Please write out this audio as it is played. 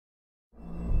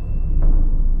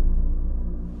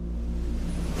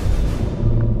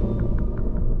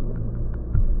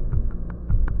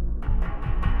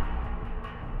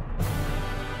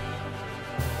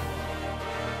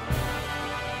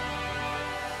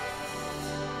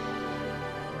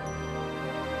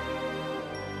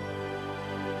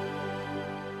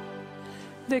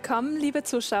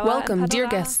Welcome, dear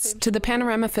guests, to the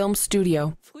Panorama Film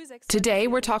Studio. Today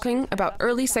we're talking about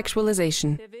early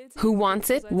sexualization. Who wants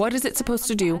it? What is it supposed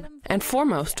to do? And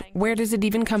foremost, where does it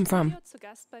even come from?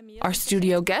 Our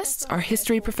studio guests are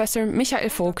history professor Michael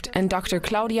Vogt and Dr.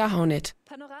 Claudia Haunit.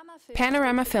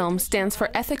 Panorama Film stands for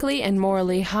ethically and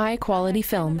morally high-quality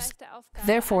films.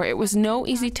 Therefore, it was no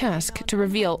easy task to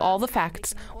reveal all the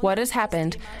facts, what has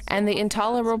happened, and the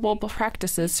intolerable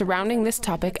practices surrounding this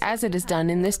topic as it is done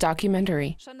in this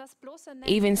documentary.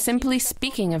 Even simply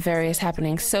speaking of various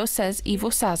happenings, so says Ivo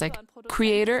Sasek,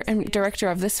 creator and director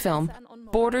of this film,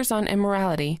 borders on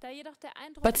immorality.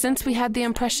 But since we had the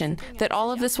impression that all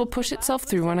of this will push itself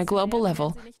through on a global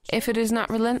level, if it is not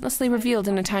relentlessly revealed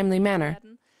in a timely manner,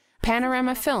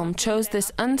 Panorama Film chose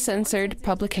this uncensored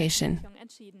publication.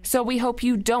 So we hope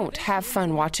you don't have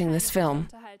fun watching this film.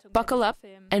 Buckle up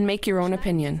and make your own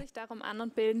opinion.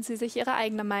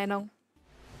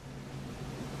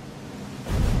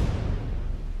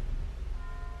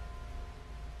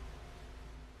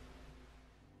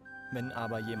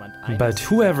 But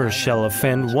whoever shall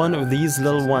offend one of these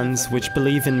little ones which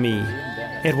believe in me,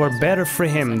 it were better for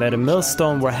him that a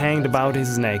millstone were hanged about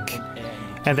his neck,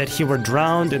 and that he were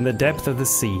drowned in the depth of the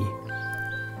sea.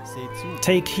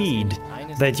 Take heed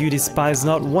that you despise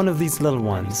not one of these little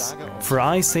ones, for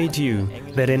I say to you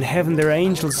that in heaven their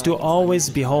angels do always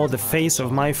behold the face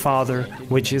of my Father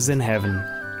which is in heaven.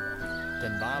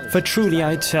 For truly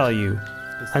I tell you,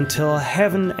 until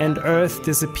heaven and earth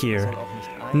disappear,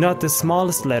 not the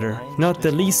smallest letter, not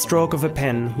the least stroke of a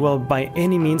pen will by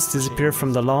any means disappear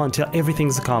from the law until everything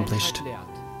is accomplished.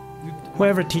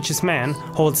 Whoever teaches man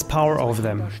holds power over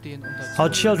them. Our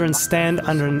children stand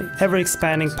under an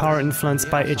ever-expanding power influenced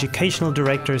by educational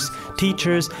directors,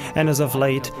 teachers, and as of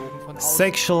late,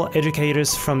 sexual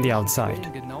educators from the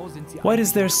outside. What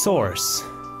is their source?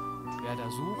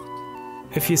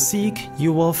 If you seek,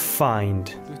 you will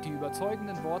find.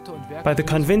 By the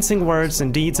convincing words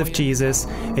and deeds of Jesus,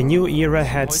 a new era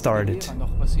had started.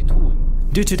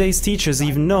 Do today's teachers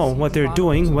even know what they're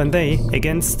doing when they,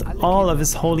 against all of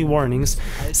his holy warnings,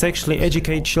 sexually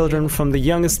educate children from the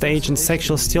youngest age and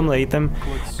sexually stimulate them,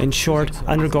 in short,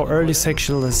 undergo early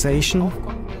sexualization?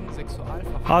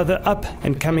 Are the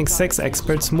up-and-coming sex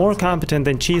experts more competent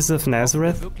than Jesus of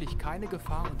Nazareth?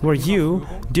 Were you,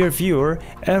 dear viewer,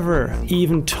 ever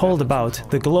even told about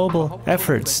the global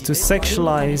efforts to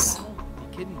sexualize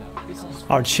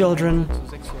our children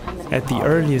at the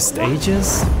earliest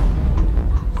ages?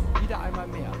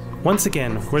 Once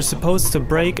again, we're supposed to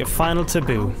break a final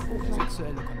taboo.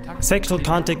 Sexual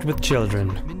contact with children,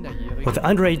 with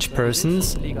underage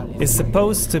persons, is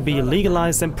supposed to be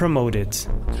legalized and promoted.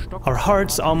 Our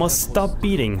hearts almost stop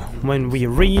beating when we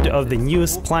read of the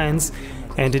newest plans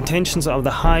and intentions of the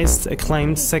highest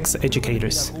acclaimed sex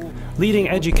educators. Leading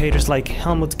educators like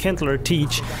Helmut Kindler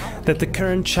teach that the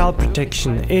current child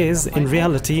protection is, in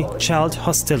reality, child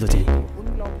hostility.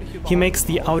 He makes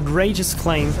the outrageous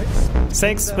claim,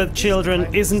 sex with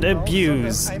children isn't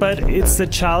abuse, but it's the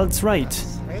child's right.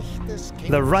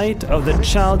 The right of the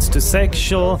child to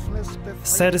sexual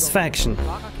satisfaction.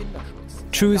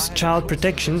 True child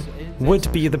protection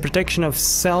would be the protection of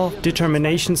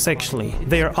self-determination sexually.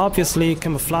 They are obviously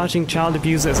camouflaging child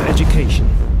abuse as education.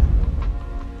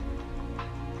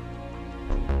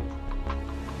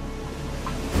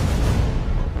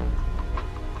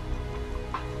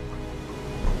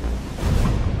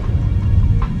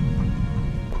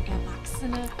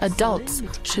 Adults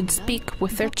should speak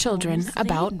with their children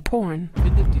about porn.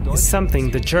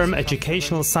 Something the German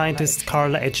educational scientist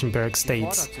Carla Etchenberg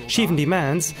states. She even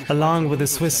demands, along with the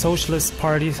Swiss Socialist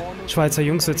Party, Schweizer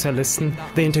Jungsozialisten,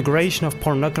 the integration of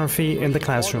pornography in the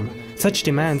classroom. Such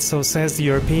demands, so says the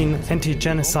European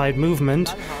anti-genocide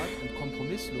movement,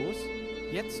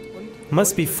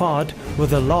 must be fought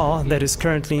with a law that is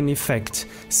currently in effect,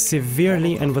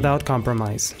 severely and without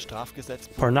compromise.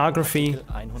 Pornography,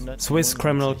 Swiss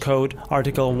Criminal Code,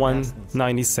 Article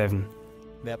 197.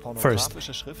 First,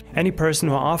 any person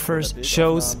who offers,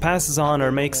 shows, passes on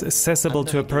or makes accessible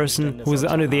to a person who is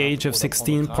under the age of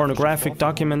 16 pornographic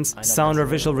documents, sound or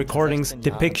visual recordings,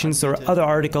 depictions or other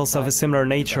articles of a similar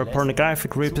nature,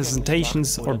 pornographic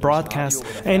representations or broadcasts,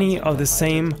 any of the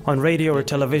same on radio or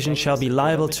television shall be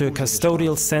liable to a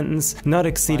custodial sentence not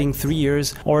exceeding 3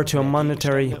 years or to a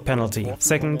monetary penalty.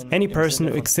 Second, any person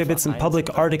who exhibits in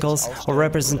public articles or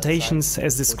representations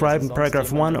as described in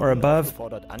paragraph 1 or above,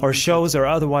 or shows or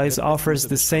otherwise offers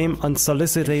the same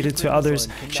unsolicited to others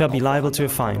shall be liable to a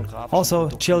fine. Also,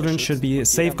 children should be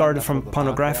safeguarded from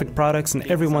pornographic products and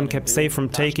everyone kept safe from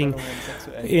taking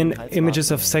in images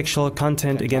of sexual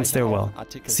content against their will.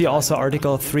 See also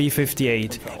Article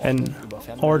 358, an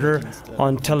order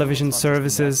on television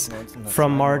services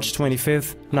from March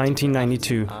 25,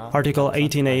 1992, Article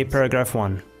 18a, paragraph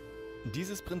 1.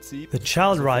 The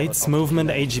child rights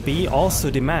movement HB also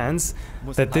demands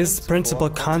that this principle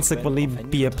consequently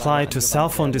be applied to cell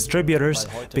phone distributors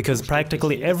because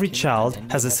practically every child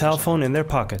has a cell phone in their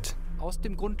pocket.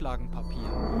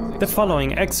 The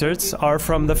following excerpts are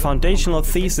from the foundational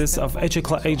thesis of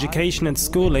Education and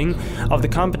Schooling of the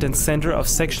Competence Center of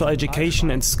Sexual Education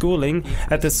and Schooling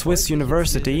at the Swiss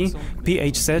University,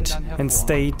 PHZ, and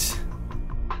state: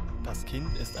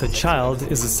 the child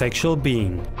is a sexual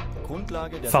being.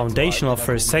 Foundational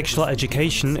for sexual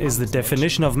education is the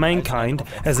definition of mankind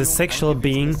as a sexual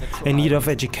being in need of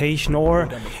education, or,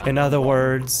 in other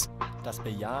words,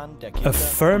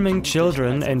 affirming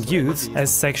children and youths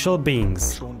as sexual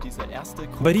beings.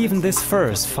 But even this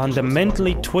first,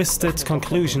 fundamentally twisted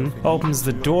conclusion opens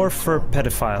the door for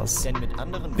pedophiles.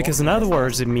 Because in other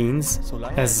words it means,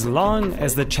 as long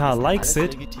as the child likes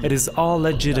it, it is all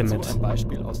legitimate.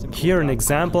 Here an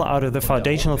example out of the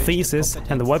foundational thesis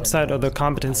and the website of the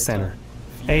Competence Center.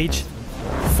 Age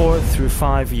 4 through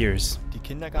 5 years.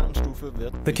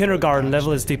 The kindergarten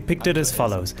level is depicted as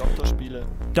follows: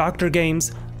 doctor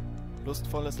games,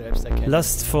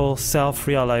 lustful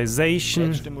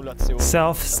self-realization,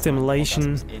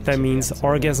 self-stimulation, that means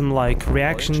orgasm-like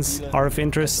reactions are of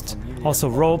interest, also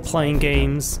role-playing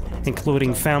games,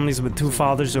 including families with 2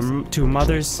 fathers or 2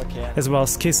 mothers, as well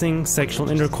as kissing, sexual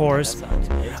intercourse,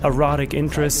 erotic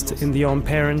interest in the own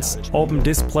parents, open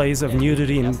displays of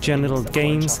nudity in genital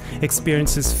games,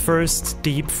 experiences first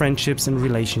deep friendships and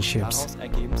relationships.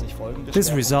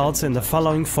 This results in the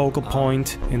following focal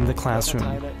point in the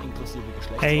classroom.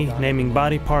 A. Naming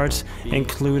body parts,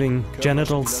 including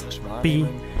genitals. B.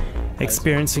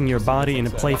 Experiencing your body in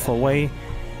a playful way,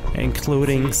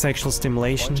 including sexual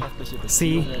stimulation.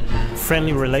 C.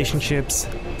 Friendly relationships,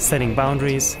 setting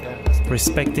boundaries,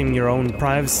 respecting your own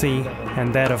privacy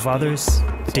and that of others.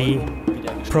 D.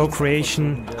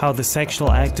 Procreation, how the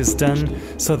sexual act is done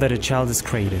so that a child is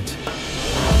created.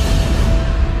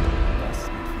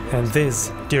 And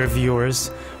this, dear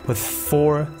viewers, with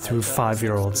 4 through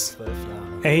 5-year-olds.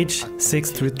 Age 6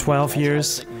 through 12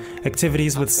 years,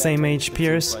 activities with same-age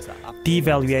peers,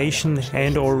 devaluation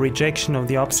and/or rejection of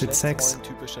the opposite sex,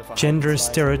 gender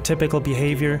stereotypical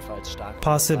behavior,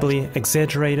 possibly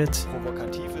exaggerated,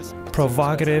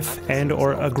 provocative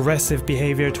and/or aggressive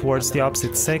behavior towards the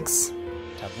opposite sex,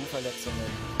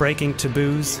 breaking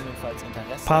taboos,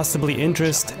 possibly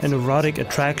interest and erotic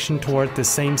attraction toward the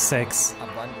same sex,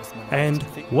 and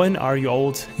when are you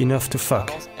old enough to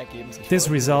fuck? This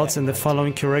results in the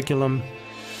following curriculum: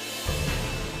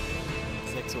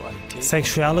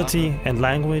 sexuality and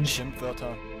language,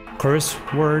 curse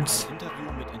words,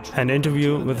 an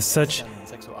interview with such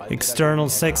external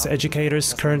sex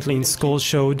educators currently in schools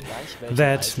showed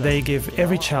that they give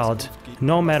every child,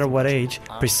 no matter what age,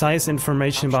 precise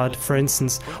information about, for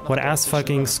instance, what ass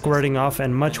fucking, squirting off,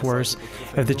 and much worse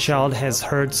if the child has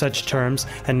heard such terms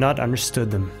and not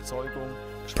understood them.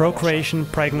 Procreation,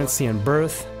 pregnancy and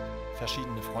birth,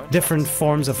 different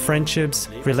forms of friendships,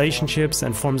 relationships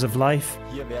and forms of life.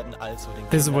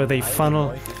 This is where they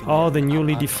funnel all the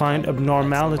newly defined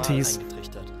abnormalities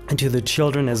into the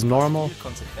children as normal,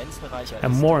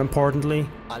 and more importantly,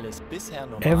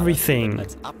 everything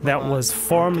that was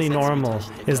formerly normal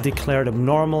is declared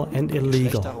abnormal and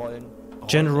illegal.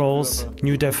 Gender roles,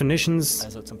 new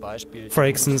definitions, for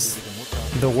instance,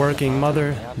 the working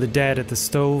mother, the dad at the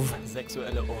stove,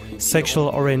 sexual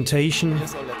orientation,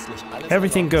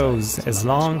 everything goes as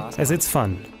long as it's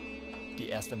fun.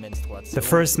 The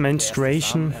first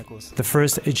menstruation, the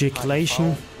first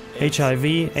ejaculation,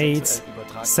 HIV, AIDS,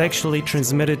 sexually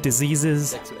transmitted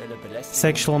diseases,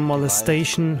 sexual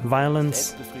molestation,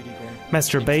 violence,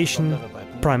 masturbation,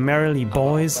 primarily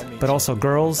boys, but also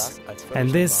girls,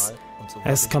 and this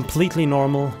as completely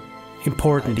normal,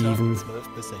 important even.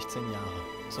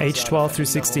 Age 12 through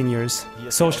 16 years.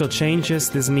 Social changes,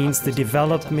 this means the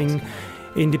developing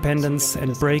independence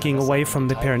and breaking away from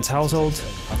the parents' household,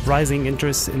 rising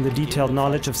interest in the detailed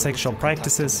knowledge of sexual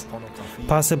practices,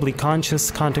 possibly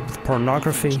conscious contact with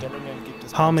pornography.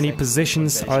 How many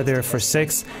positions are there for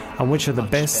sex and which are the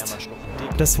best?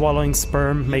 Does swallowing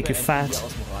sperm make you fat?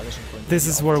 this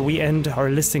is where we end our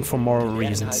listing for moral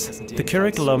reasons. The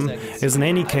curriculum is in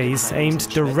any case aimed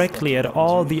directly at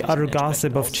all the utter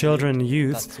gossip of children and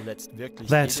youth,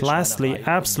 that lastly,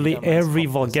 absolutely every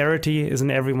vulgarity is in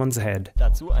everyone's head.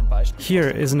 Here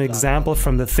is an example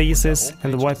from the thesis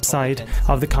and the website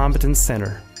of the Competence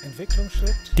Center.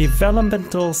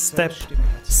 Developmental step,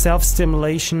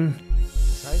 self-stimulation,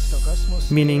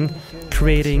 meaning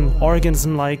creating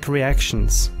organism-like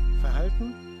reactions.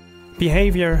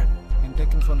 Behavior,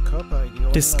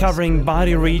 discovering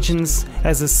body regions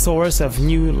as a source of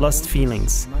new lust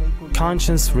feelings.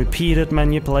 Conscious, repeated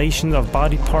manipulation of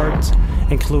body parts,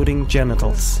 including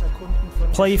genitals.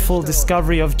 Playful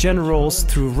discovery of gender roles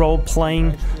through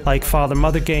role-playing, like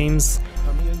father-mother games,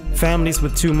 families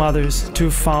with two mothers, two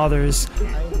fathers,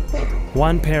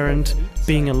 one parent,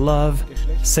 being in love,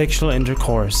 sexual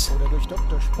intercourse.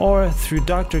 Or through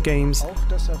doctor games,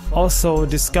 also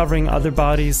discovering other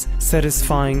bodies,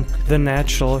 satisfying the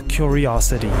natural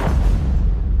curiosity.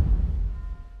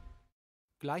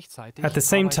 At the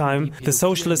same time, the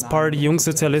Socialist Party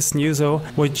Jungsozialisten Juso,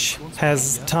 which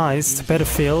has ties to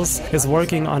pedophiles, is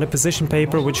working on a position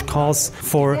paper which calls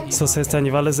for, so says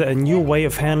Daniel Walese, a new way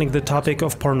of handling the topic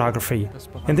of pornography.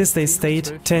 In this they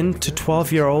state 10 to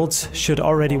 12-year-olds should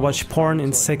already watch porn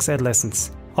in sex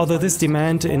adolescence. Although this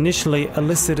demand initially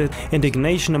elicited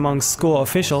indignation among school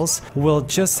officials, we'll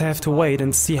just have to wait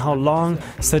and see how long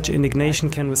such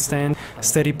indignation can withstand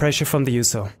steady pressure from the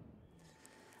Juso.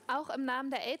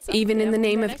 Even in the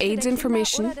name of AIDS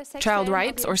information, child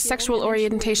rights, or sexual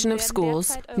orientation of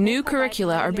schools, new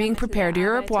curricula are being prepared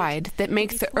Europe-wide that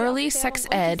make the early sex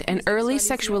ed and early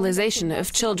sexualization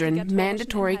of children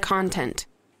mandatory content.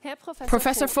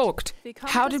 Professor Vogt,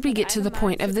 how did we get to the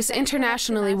point of this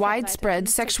internationally widespread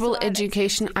sexual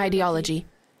education ideology?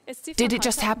 Did it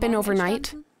just happen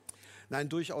overnight?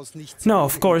 No,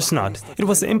 of course not. It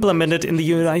was implemented in the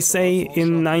USA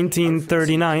in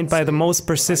 1939 by the most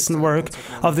persistent work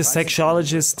of the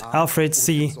sexologist Alfred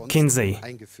C. Kinsey.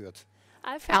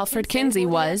 Alfred Kinsey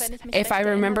was, if I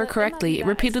remember correctly,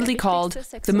 repeatedly called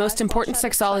the most important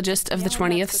sexologist of the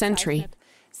 20th century.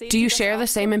 Do you share the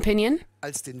same opinion?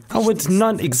 I would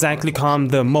not exactly call him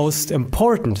the most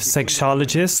important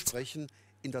sexologist,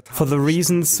 for the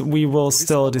reasons we will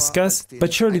still discuss,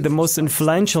 but surely the most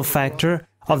influential factor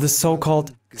of the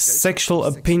so-called sexual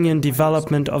opinion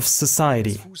development of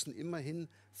society.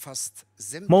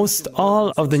 Most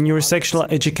all of the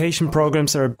neurosexual education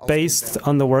programs are based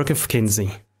on the work of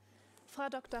Kinsey.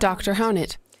 Dr.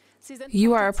 Hownett,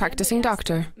 you are a practicing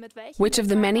doctor. Which of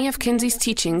the many of Kinsey's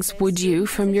teachings would you,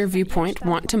 from your viewpoint,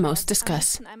 want to most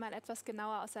discuss?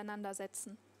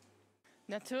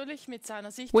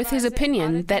 With his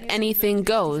opinion that anything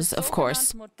goes, of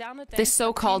course. This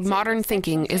so-called modern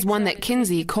thinking is one that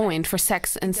Kinsey coined for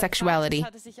sex and sexuality.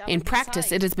 In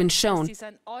practice, it has been shown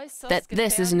that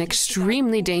this is an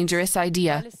extremely dangerous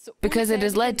idea, because it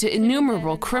has led to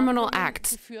innumerable criminal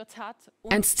acts,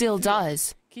 and still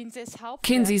does.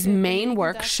 Kinsey's main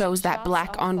work shows that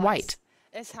black on white.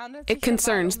 It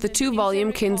concerns the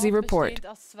two-volume Kinsey report.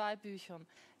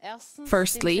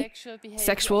 Firstly,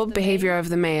 sexual behavior of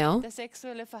the male,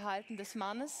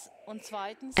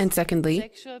 and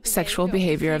secondly, sexual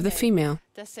behavior of the female.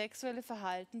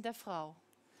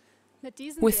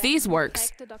 With these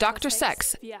works, Dr.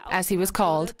 Sex, as he was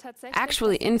called,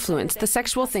 actually influenced the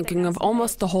sexual thinking of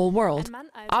almost the whole world.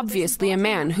 Obviously a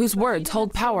man whose words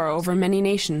hold power over many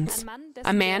nations.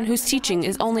 A man whose teaching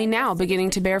is only now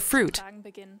beginning to bear fruit.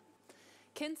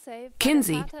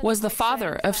 Kinsey was the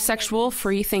father of sexual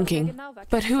free thinking.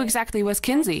 But who exactly was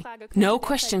Kinsey? No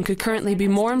question could currently be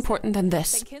more important than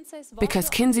this, because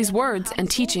Kinsey's words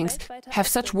and teachings have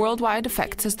such worldwide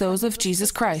effects as those of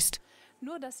Jesus Christ,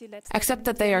 except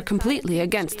that they are completely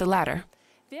against the latter.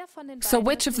 So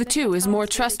which of the two is more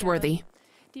trustworthy?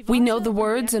 We know the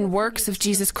words and works of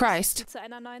Jesus Christ,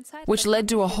 which led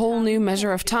to a whole new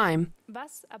measure of time.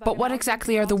 But what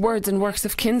exactly are the words and works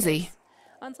of Kinsey?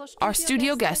 Our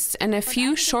studio guests and a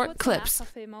few short clips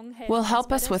will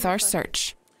help us with our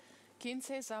search.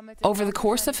 Over the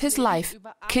course of his life,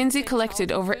 Kinsey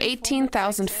collected over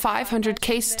 18,500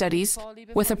 case studies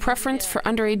with a preference for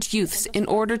underage youths in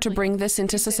order to bring this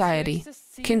into society.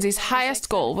 Kinsey's highest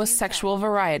goal was sexual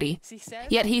variety,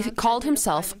 yet he called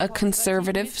himself a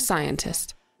conservative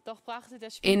scientist.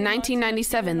 In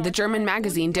 1997, the German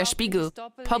magazine Der Spiegel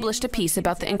published a piece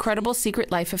about the incredible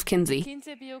secret life of Kinsey.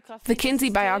 The Kinsey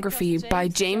biography by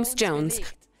James Jones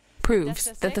proves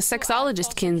that the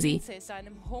sexologist Kinsey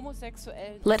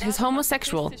let his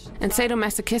homosexual and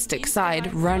sadomasochistic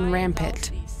side run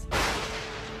rampant.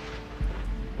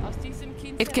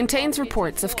 It contains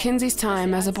reports of Kinsey's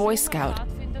time as a Boy Scout,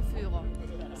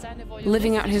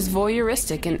 living out his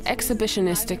voyeuristic and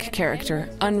exhibitionistic character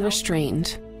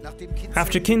unrestrained.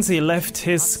 After Kinsey left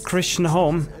his Christian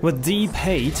home with deep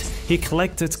hate, he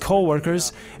collected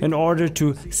co-workers in order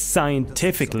to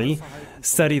scientifically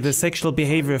study the sexual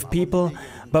behavior of people,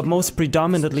 but most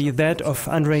predominantly that of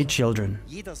underage children.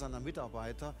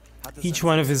 Each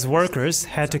one of his workers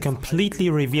had to completely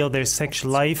reveal their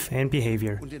sexual life and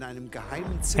behavior.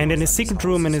 And in a secret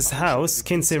room in his house,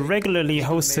 Kinsey regularly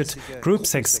hosted group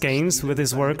sex games with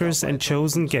his workers and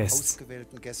chosen guests.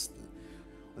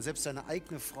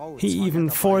 He even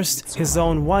forced his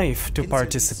own wife to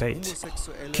participate.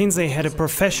 Kinsey had a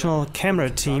professional camera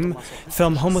team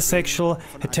film homosexual,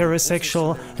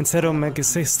 heterosexual, and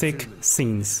sadomasochistic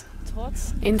scenes.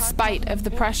 In spite of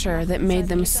the pressure that made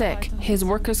them sick, his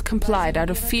workers complied out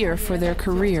of fear for their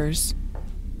careers.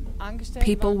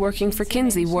 People working for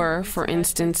Kinsey were, for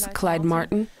instance, Clyde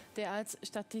Martin,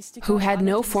 who had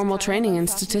no formal training in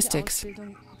statistics.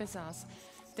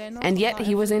 And yet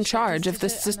he was in charge of the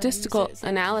statistical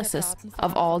analysis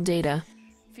of all data.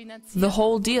 The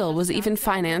whole deal was even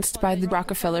financed by the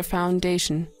Rockefeller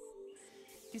Foundation.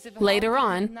 Later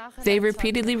on, they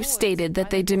repeatedly stated that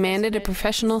they demanded a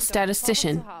professional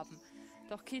statistician,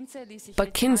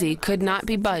 but Kinsey could not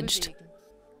be budged.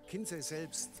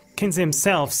 Kinsey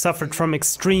himself suffered from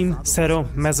extreme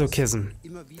sadomasochism.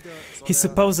 He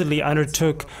supposedly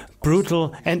undertook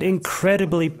brutal and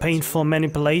incredibly painful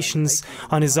manipulations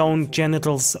on his own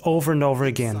genitals over and over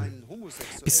again.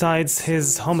 Besides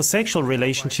his homosexual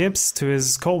relationships to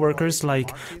his co-workers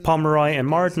like Pomeroy and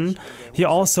Martin, he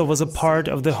also was a part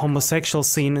of the homosexual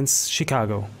scene in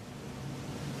Chicago.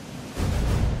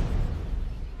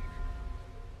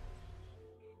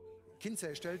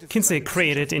 Kinsey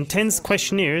created intense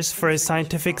questionnaires for his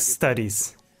scientific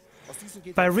studies.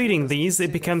 By reading these,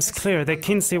 it becomes clear that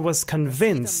Kinsey was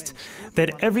convinced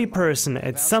that every person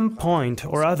at some point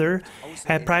or other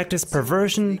had practiced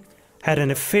perversion, had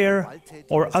an affair,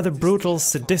 or other brutal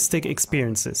sadistic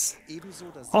experiences.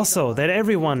 Also, that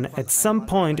everyone at some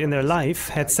point in their life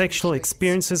had sexual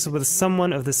experiences with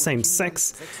someone of the same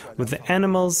sex, with the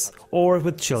animals, or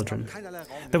with children.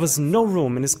 There was no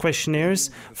room in his questionnaires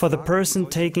for the person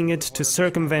taking it to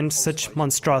circumvent such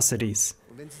monstrosities.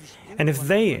 And if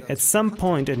they at some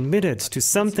point admitted to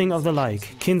something of the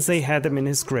like, Kinsey had them in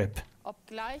his grip.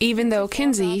 Even though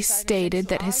Kinsey stated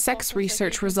that his sex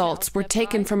research results were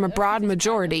taken from a broad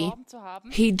majority,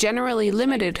 he generally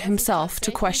limited himself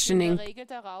to questioning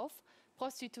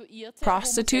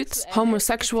prostitutes,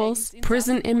 homosexuals,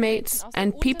 prison inmates,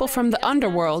 and people from the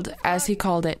underworld, as he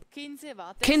called it.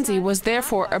 Kinsey was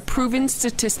therefore a proven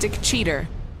statistic cheater.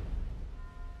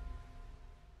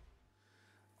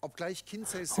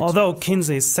 Although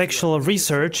Kinsey's sexual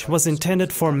research was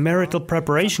intended for marital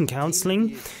preparation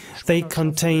counseling, they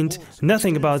contained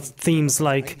nothing about themes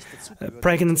like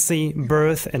pregnancy,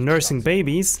 birth, and nursing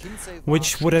babies,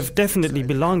 which would have definitely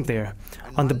belonged there.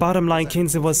 On the bottom line,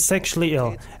 Kinsey was sexually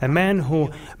ill, a man who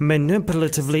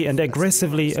manipulatively and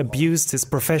aggressively abused his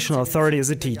professional authority as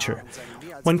a teacher.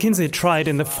 When Kinsey tried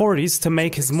in the 40s to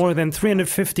make his more than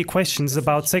 350 questions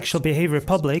about sexual behavior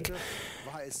public,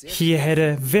 he had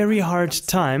a very hard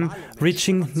time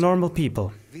reaching normal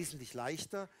people.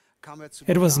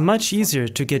 It was much easier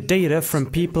to get data from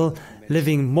people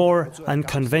living more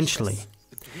unconventionally.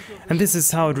 And this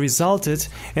is how it resulted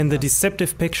in the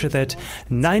deceptive picture that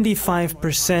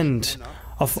 95%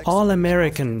 of all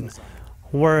Americans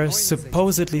were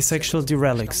supposedly sexual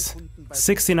derelicts.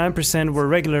 69% were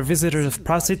regular visitors of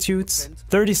prostitutes,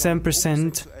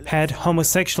 37% had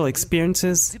homosexual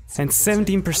experiences, and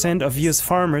 17% of US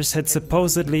farmers had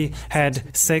supposedly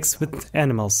had sex with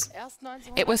animals.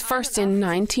 It was first in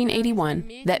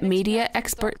 1981 that media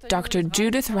expert Dr.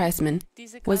 Judith Reisman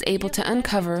was able to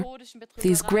uncover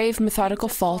these grave methodical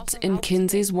faults in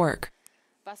Kinsey's work.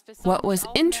 What was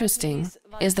interesting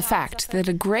is the fact that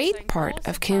a great part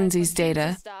of Kinsey's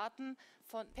data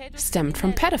stemmed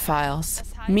from pedophiles,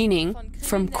 meaning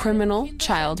from criminal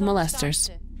child molesters.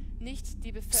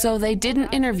 So they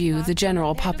didn't interview the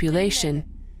general population,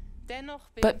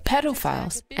 but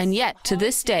pedophiles. And yet, to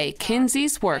this day,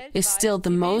 Kinsey's work is still the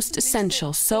most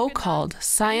essential so-called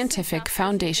scientific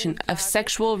foundation of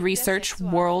sexual research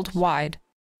worldwide.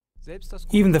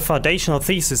 Even the foundational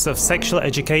thesis of sexual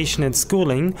education and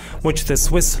schooling, which the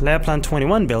Swiss Lehrplan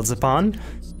 21 builds upon,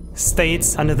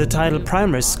 states under the title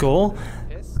Primary School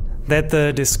that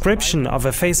the description of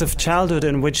a phase of childhood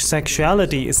in which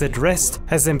sexuality is at rest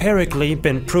has empirically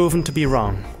been proven to be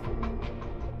wrong.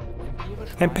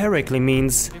 Empirically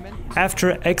means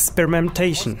after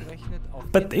experimentation.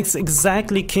 But it's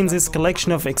exactly Kinsey's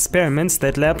collection of experiments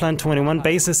that Lehrplan 21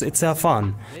 bases itself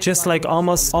on, just like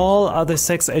almost all other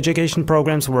sex education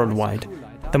programs worldwide.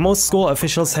 The most school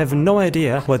officials have no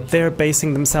idea what they're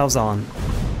basing themselves on.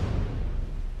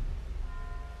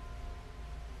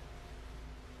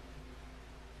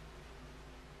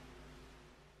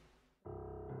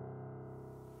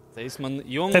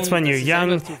 That's when you're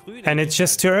young, and it's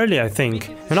just too early, I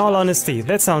think. In all honesty,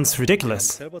 that sounds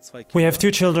ridiculous. We have 2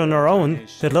 children of our own.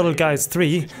 The little guy is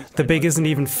 3, the big isn't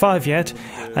even 5 yet,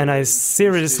 and I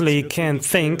seriously can't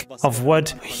think of what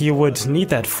he would need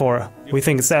that for. We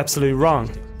think it's absolutely wrong.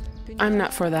 I'm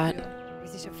not for that.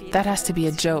 That has to be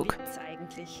a joke.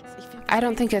 I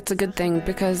don't think it's a good thing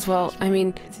because, well, I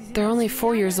mean, they're only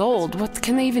 4 years old. What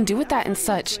can they even do with that and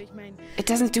such? It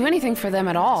doesn't do anything for them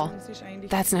at all.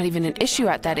 That's not even an issue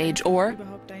at that age, or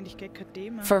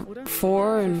for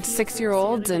 4- and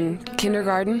 6-year-olds in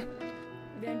kindergarten.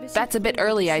 That's a bit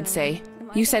early, I'd say.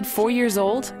 You said 4 years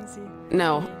old?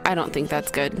 No, I don't think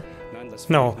that's good.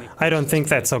 No, I don't think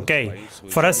that's okay.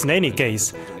 For us in any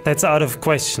case, that's out of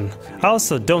question. I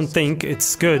also don't think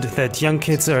it's good that young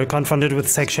kids are confronted with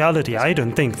sexuality. I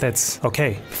don't think that's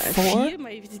okay. 4?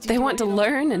 They want to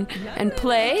learn and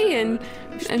play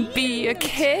and be a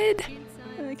kid.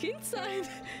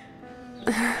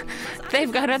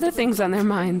 They've got other things on their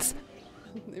minds.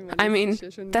 I mean,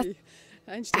 that's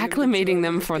acclimating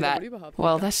them for that.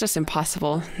 Well, that's just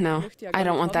impossible. No, I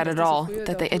don't want that at all.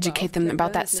 That they educate them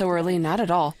about that so early, not at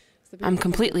all. I'm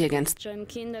completely against.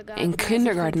 In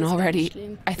kindergarten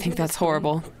already, I think that's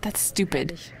horrible. That's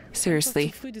stupid.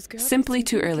 Seriously. Simply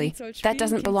too early. That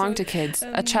doesn't belong to kids.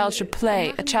 A child should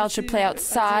play. A child should play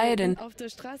outside and,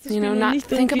 not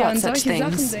think about such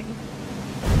things.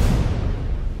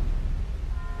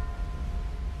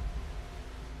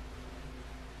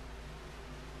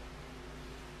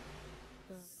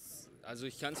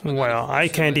 Well, I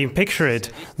can't even picture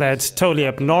it. That's totally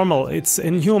abnormal. It's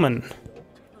inhuman.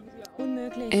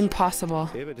 Impossible.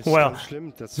 Well,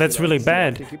 that's really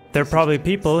bad. There are probably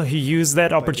people who use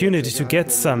that opportunity to get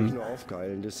some.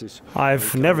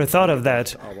 I've never thought of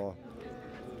that.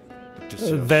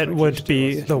 That would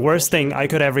be the worst thing I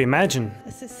could ever imagine.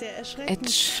 It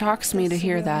shocks me to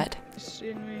hear that.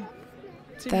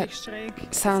 That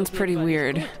sounds pretty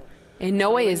weird. In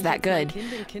no way is that good.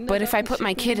 But if I put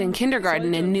my kid in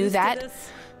kindergarten and knew that,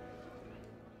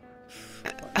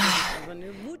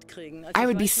 I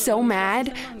would be so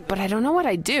mad, but I don't know what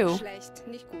I'd do.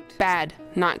 Bad,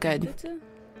 not good.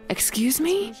 Excuse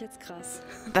me?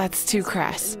 That's too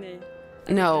crass.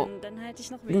 No,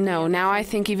 now I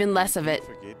think even less of it.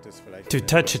 To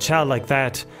touch a child like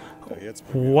that,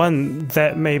 one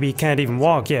that maybe can't even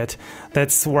walk yet,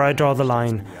 that's where I draw the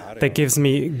line. That gives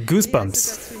me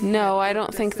goosebumps. No, I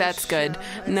don't think that's good.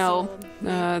 No,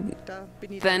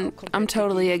 then I'm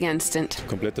totally against it.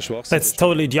 That's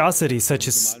total idiocy, such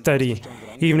a study.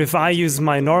 Even if I use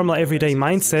my normal everyday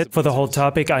mindset for the whole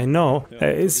topic, I know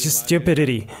it's just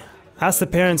stupidity. Ask the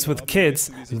parents with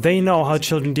kids, they know how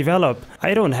children develop.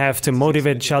 I don't have to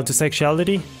motivate a child to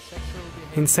sexuality.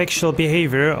 In Sexual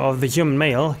Behavior of the Human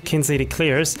Male, Kinsey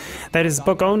declares that his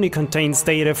book only contains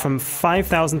data from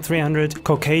 5,300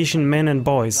 Caucasian men and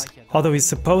boys, although he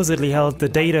supposedly held the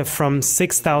data from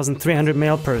 6,300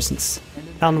 male persons.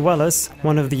 Alan Wallace,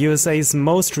 one of the USA's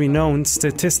most renowned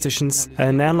statisticians,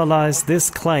 analyzed this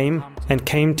claim and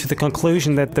came to the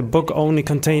conclusion that the book only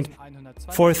contained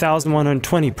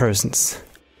 4,120 persons.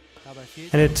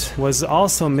 And it was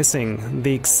also missing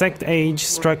the exact age,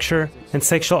 structure, and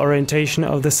sexual orientation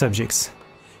of the subjects.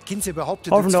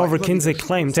 Over and over, Kinsey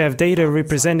claimed to have data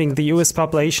representing the US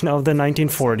population of the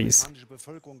 1940s.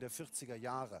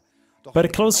 But a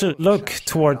closer look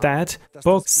toward that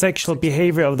book, Sexual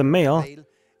Behavior of the Male,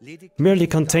 merely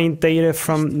contained data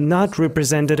from not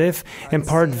representative, in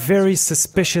part very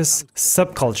suspicious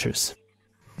subcultures.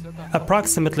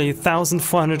 Approximately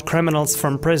 1,400 criminals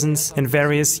from prisons in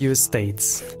various US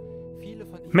states.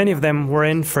 Many of them were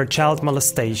in for child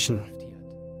molestation.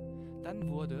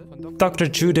 Dr.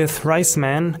 Judith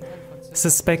Reisman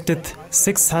suspected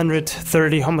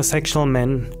 630 homosexual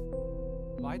men.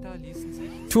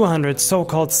 200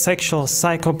 so-called sexual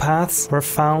psychopaths were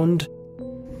found.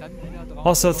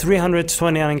 Also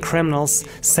 329 criminals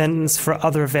sentenced for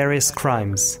other various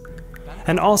crimes.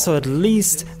 And also at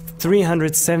least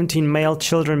 317 male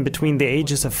children between the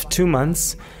ages of 2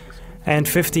 months and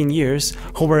 15 years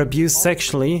who were abused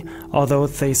sexually, although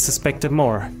they suspected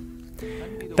more.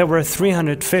 There were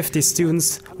 350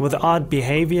 students with odd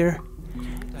behavior.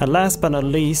 And last but not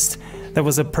least, there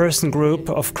was a person group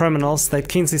of criminals that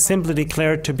Kinsey simply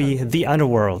declared to be the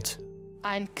underworld.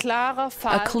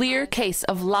 A clear case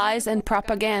of lies and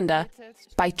propaganda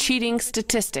by cheating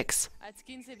statistics.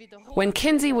 When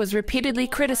Kinsey was repeatedly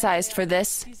criticized for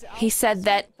this, he said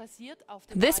that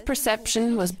this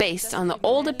perception was based on the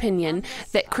old opinion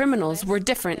that criminals were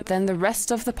different than the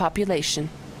rest of the population.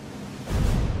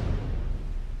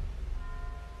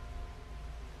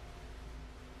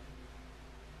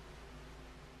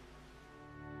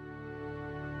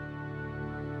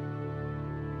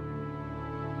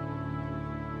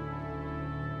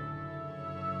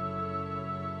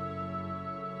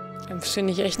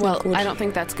 Well, I don't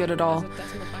think that's good at all.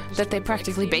 That they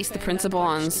practically base the principle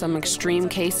on some extreme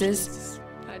cases.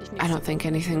 I don't think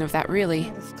anything of that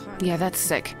really. Yeah, that's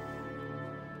sick.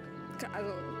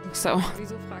 So,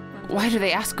 why do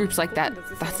they ask groups like that?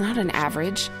 That's not an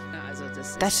average.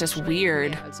 That's just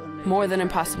weird. More than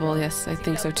impossible, yes, I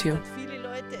think so too.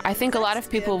 I think a lot of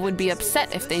people would be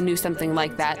upset if they knew something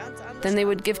like that. Then they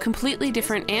would give completely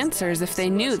different answers if they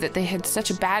knew that they had such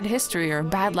a bad history or a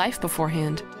bad life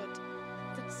beforehand.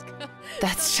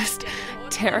 That's just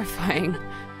terrifying.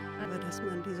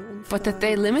 But that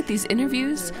they limit these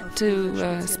interviews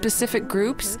to specific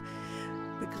groups,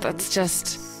 that's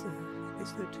just...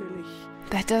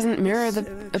 that doesn't mirror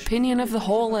the opinion of the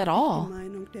whole at all.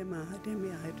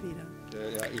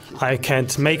 I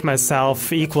can't make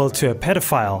myself equal to a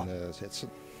pedophile.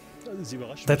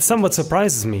 That somewhat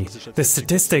surprises me. The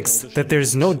statistics that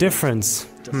there's no difference.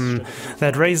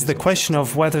 That raise the question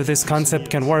of whether this concept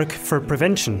can work for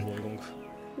prevention.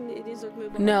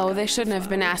 No, they shouldn't have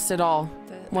been asked at all.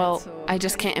 Well, I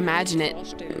just can't imagine it,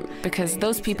 because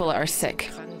those people are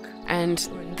sick, and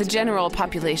the general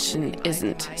population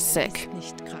isn't sick.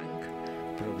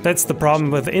 That's the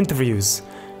problem with interviews.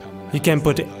 You can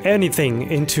put anything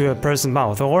into a person's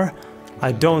mouth, or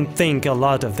I don't think a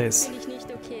lot of this.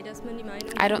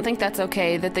 I don't think that's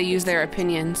okay that they use their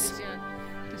opinions.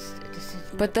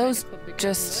 But those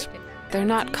just... they're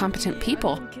not competent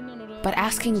people. But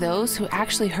asking those who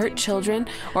actually hurt children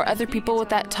or other people with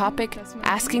that topic,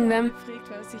 asking them,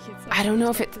 I don't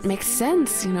know if it makes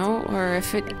sense, you know, or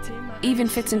if it even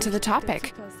fits into the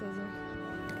topic.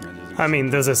 I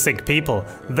mean, those are sick people.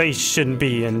 They shouldn't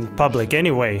be in public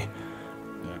anyway.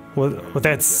 With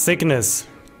that sickness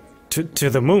to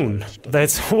the moon.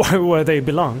 That's where they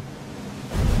belong.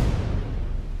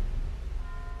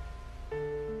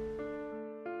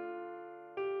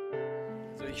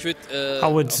 I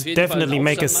would definitely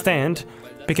make a stand,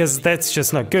 because that's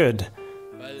just not good.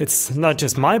 It's not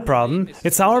just my problem,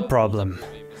 it's our problem.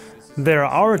 They're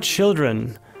our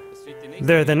children.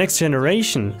 They're the next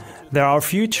generation. They're our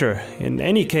future. In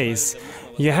any case,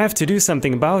 you have to do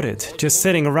something about it. Just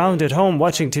sitting around at home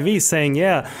watching TV saying,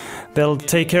 yeah, they'll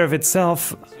take care of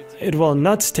itself, it will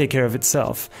not take care of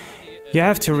itself. You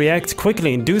have to react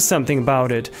quickly and do something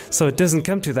about it, so it doesn't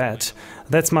come to that.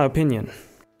 That's my opinion.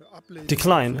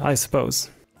 Decline, I suppose.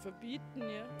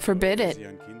 Forbid it.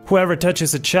 Whoever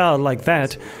touches a child like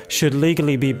that should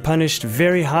legally be punished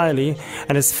very highly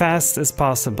and as fast as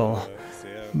possible.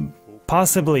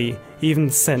 Possibly even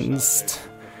sentenced.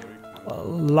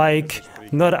 Like,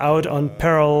 not out on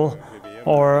parole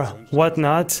or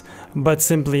whatnot, but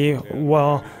simply,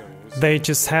 well, they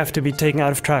just have to be taken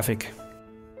out of traffic.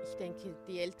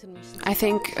 I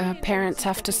think parents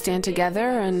have to stand together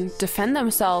and defend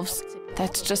themselves.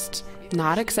 That's just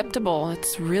not acceptable.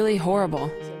 It's really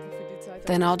horrible.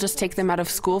 Then I'll just take them out of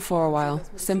school for a while.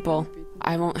 Simple.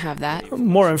 I won't have that.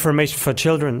 More information for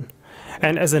children.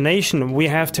 And as a nation, we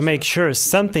have to make sure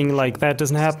something like that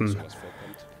doesn't happen.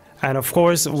 And of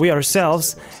course, we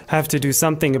ourselves have to do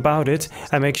something about it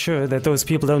and make sure that those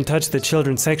people don't touch the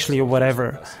children sexually or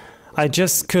whatever. I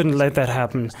just couldn't let that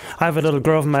happen. I have a little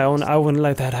girl of my own, I wouldn't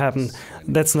let that happen.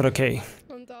 That's not okay.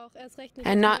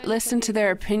 And not listen to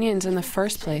their opinions in the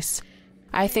first place.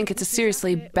 I think it's a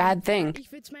seriously bad thing.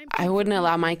 I wouldn't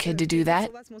allow my kid to do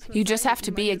that. You just have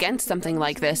to be against something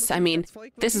like this. I mean,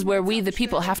 this is where we, the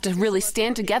people, have to really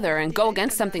stand together and go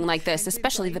against something like this,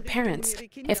 especially the parents.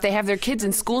 If they have their kids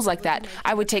in schools like that,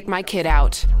 I would take my kid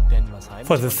out.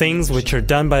 For the things which are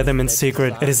done by them in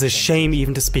secret, it is a shame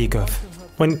even to speak of.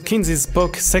 When Kinsey's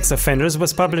book Sex Offenders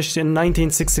was published in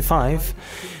 1965,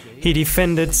 he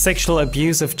defended sexual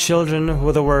abuse of children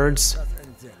with the words,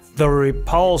 "The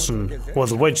repulsion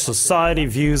with which society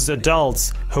views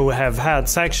adults who have had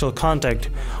sexual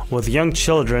contact with young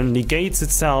children negates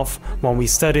itself when we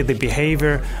study the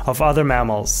behavior of other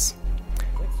mammals.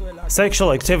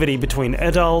 Sexual activity between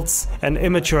adults and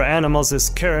immature animals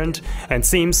is current and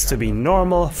seems to be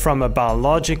normal from a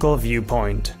biological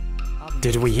viewpoint."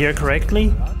 Did we hear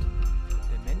correctly?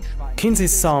 Kinsey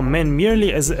saw men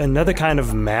merely as another kind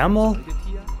of mammal?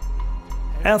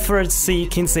 Alfred C.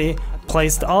 Kinsey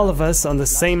placed all of us on the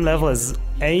same level as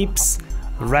apes,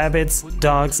 rabbits,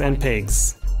 dogs, and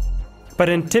pigs. But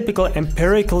in typical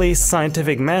empirically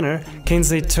scientific manner,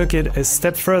 Kinsey took it a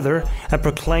step further and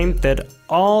proclaimed that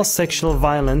all sexual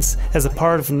violence is a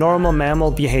part of normal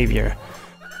mammal behavior.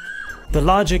 The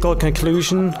logical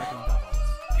conclusion: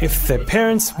 if their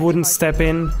parents wouldn't step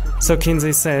in, so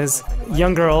Kinsey says,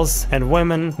 young girls and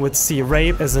women would see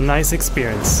rape as a nice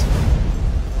experience.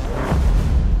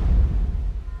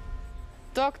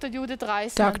 Dr. Judith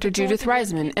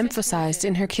Reisman emphasized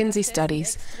in her Kinsey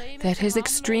studies that his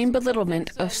extreme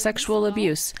belittlement of sexual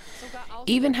abuse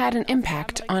even had an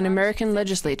impact on American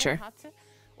legislature.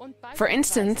 For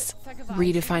instance,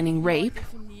 redefining rape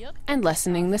and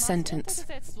lessening the sentence.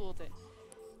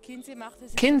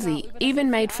 Kinsey even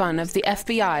made fun of the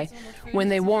FBI when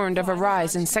they warned of a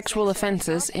rise in sexual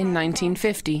offenses in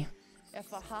 1950.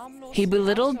 He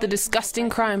belittled the disgusting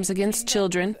crimes against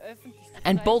children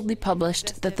and boldly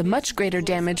published that the much greater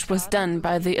damage was done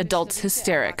by the adults'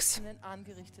 hysterics.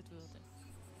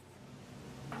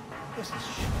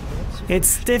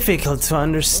 It's difficult to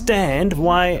understand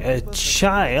why a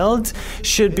child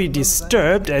should be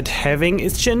disturbed at having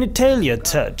its genitalia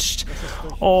touched,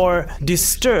 or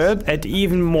disturbed at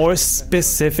even more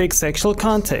specific sexual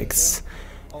contexts,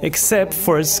 except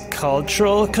for its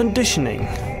cultural conditioning.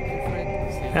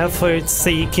 Alfred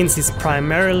C. Kinsey's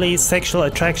primarily sexual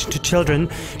attraction to children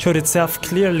showed itself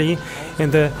clearly in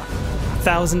the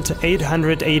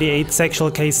 1,888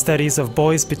 sexual case studies of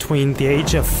boys between the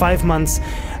age of 5 months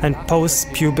and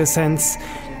post-pubescence,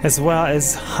 as well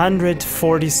as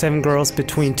 147 girls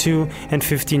between 2 and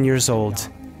 15 years old.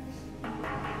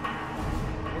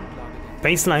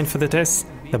 Baseline for the test: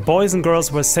 the boys and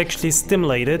girls were sexually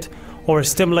stimulated or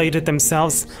stimulated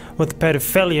themselves with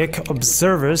paedophilic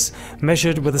observers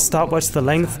measured with a stopwatch the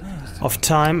length of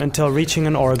time until reaching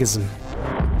an orgasm.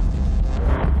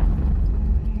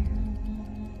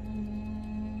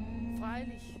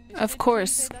 Of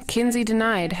course, Kinsey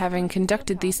denied having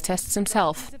conducted these tests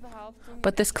himself,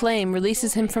 but this claim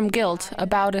releases him from guilt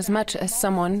about as much as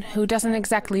someone who doesn't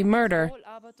exactly murder,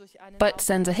 but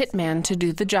sends a hitman to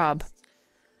do the job.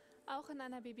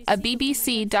 A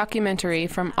BBC documentary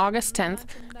from August 10,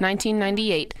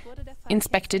 1998,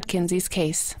 inspected Kinsey's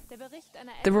case.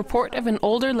 The report of an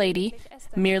older lady,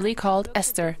 merely called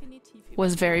Esther,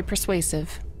 was very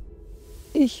persuasive.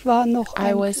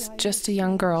 I was just a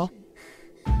young girl.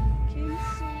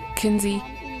 Kinsey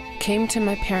came to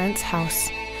my parents' house.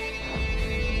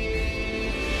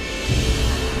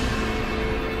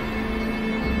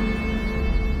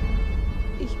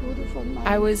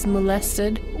 I was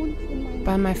molested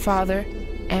by my father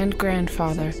and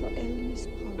grandfather.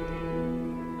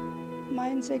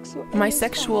 My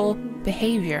sexual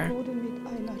behavior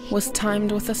was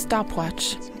timed with a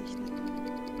stopwatch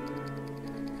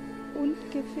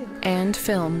and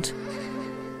filmed.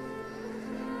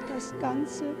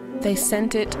 They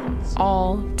sent it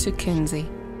all to Kinsey.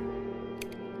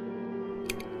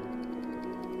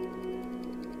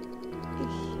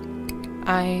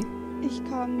 I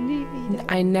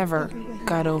never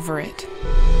got over it.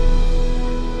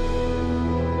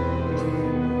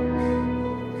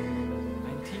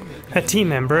 A team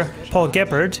member, Paul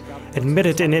Gebhardt,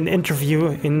 admitted in an interview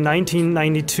in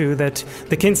 1992 that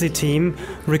the Kinsey team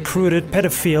recruited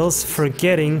pedophiles for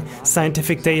getting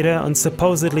scientific data on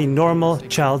supposedly normal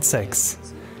child sex.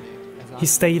 He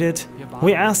stated,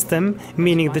 "We asked them,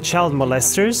 meaning the child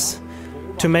molesters,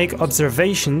 to make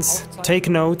observations, take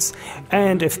notes,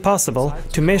 and, if possible,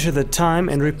 to measure the time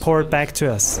and report back to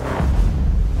us."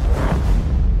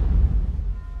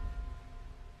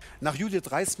 Judith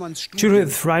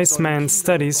Reisman's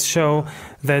studies show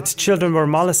that children were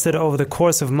molested over the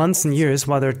course of months and years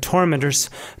while their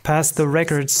tormentors passed the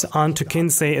records on to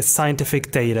Kinsey as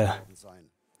scientific data.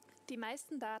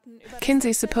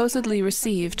 Kinsey supposedly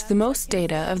received the most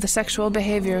data of the sexual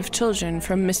behavior of children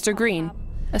from Mr. Green,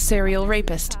 a serial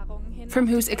rapist, from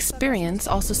whose experience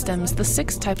also stems the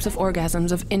 6 types of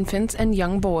orgasms of infants and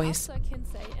young boys.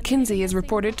 Kinsey is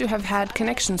reported to have had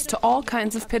connections to all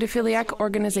kinds of pedophiliac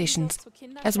organizations,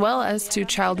 as well as to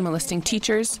child molesting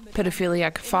teachers,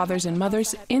 pedophiliac fathers and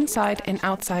mothers inside and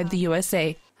outside the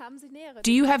USA.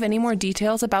 Do you have any more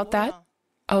details about that?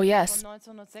 Oh yes.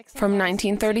 From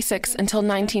 1936 until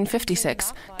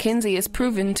 1956, Kinsey is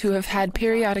proven to have had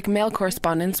periodic mail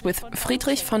correspondence with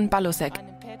Friedrich von Balosek,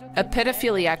 a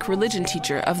pedophiliac religion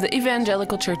teacher of the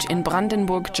Evangelical Church in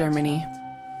Brandenburg, Germany.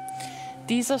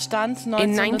 In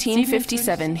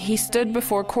 1957, he stood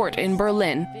before court in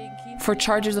Berlin for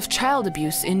charges of child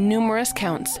abuse in numerous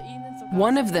counts,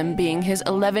 one of them being his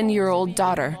 11-year-old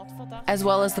daughter, as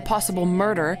well as the possible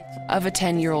murder of a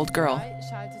 10-year-old girl.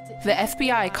 The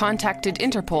FBI contacted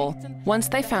Interpol once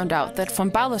they found out that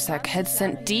von Balosek had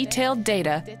sent detailed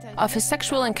data of his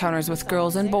sexual encounters with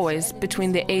girls and boys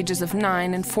between the ages of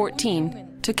 9 and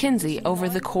 14 to Kinsey over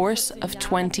the course of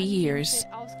 20 years.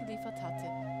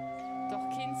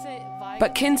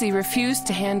 But Kinsey refused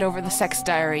to hand over the sex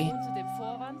diary,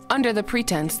 under the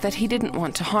pretense that he didn't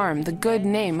want to harm the good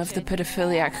name of the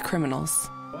pedophiliac criminals.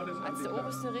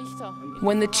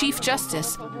 When the Chief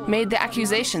Justice made the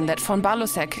accusation that von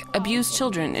Balosek abused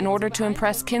children in order to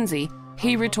impress Kinsey,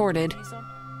 he retorted,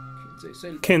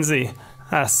 Kinsey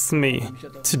asked me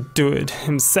to do it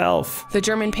himself. The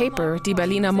German paper Die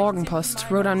Berliner Morgenpost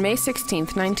wrote on May 16,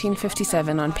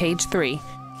 1957 on page 3,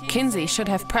 Kinsey should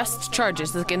have pressed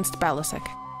charges against Balosek.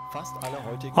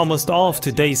 Almost all of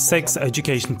today's sex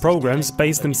education programs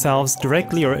base themselves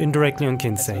directly or indirectly on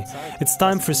Kinsey. It's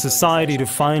time for society to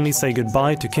finally say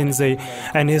goodbye to Kinsey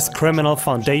and his criminal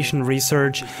foundation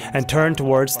research and turn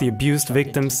towards the abused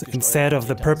victims instead of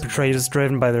the perpetrators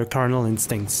driven by their carnal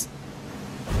instincts.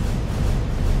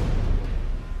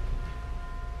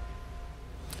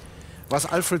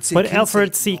 What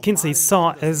Alfred C. Kinsey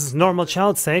saw as normal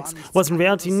child sex was in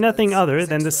reality nothing other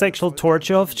than the sexual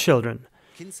torture of children.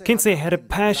 Kinsey had a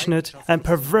passionate and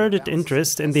perverted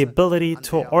interest in the ability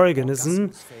to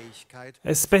orgasm,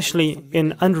 especially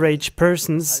in underage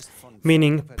persons,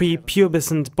 meaning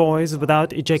prepubescent boys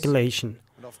without ejaculation.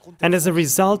 And as a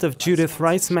result of Judith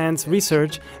Reisman's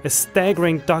research, a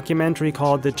staggering documentary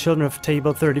called The Children of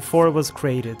Table 34 was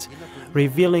created,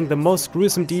 revealing the most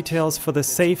gruesome details for the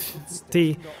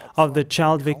safety of the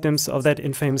child victims of that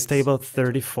infamous Table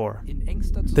 34.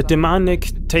 The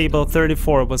demonic Table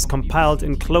 34 was compiled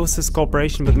in closest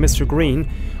cooperation with Mr. Green,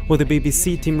 who the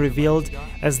BBC team revealed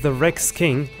as the Rex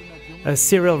King, a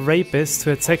serial rapist who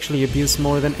had sexually abused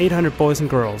more than 800 boys and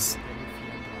girls.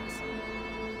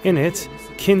 In it,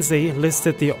 Kinsey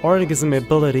listed the orgasm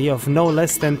ability of no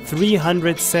less than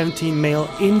 317 male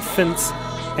infants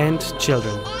and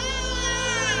children.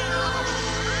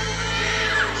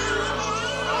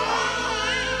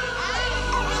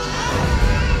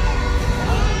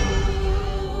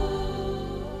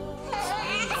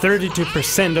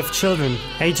 "32% of children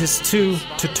ages 2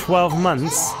 to 12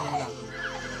 months,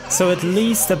 so at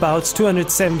least about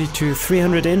 270 to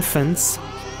 300 infants,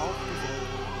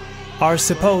 are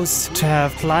supposed to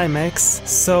have climax,"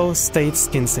 so states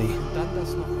Kinsey.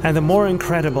 And the more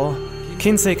incredible,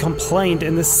 Kinsey complained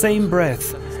in the same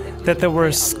breath that there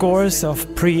were scores of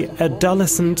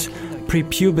pre-adolescent,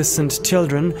 prepubescent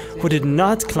children who did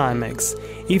not climax,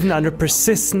 even under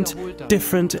persistent,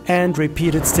 different and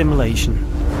repeated stimulation.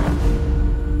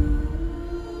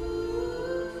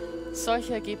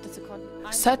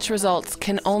 Such results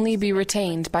can only be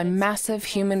retained by massive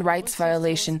human rights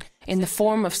violation in the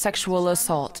form of sexual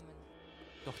assault.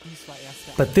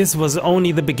 But this was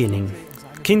only the beginning.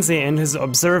 Kinsey and his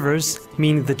observers,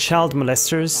 meaning the child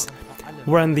molesters,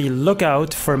 were on the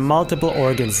lookout for multiple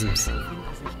organisms.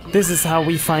 This is how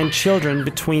we find children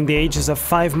between the ages of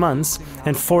 5 months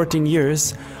and 14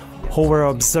 years who were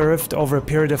observed over a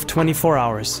period of 24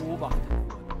 hours.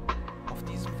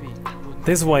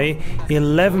 This way,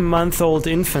 11-month-old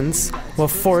infants were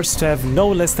forced to have no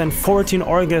less than 14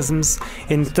 orgasms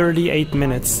in 38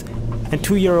 minutes, and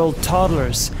 2-year-old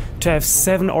toddlers to have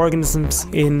 7 orgasms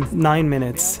in 9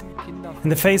 minutes. In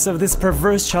the face of this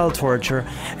perverse child torture,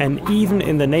 and even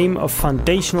in the name of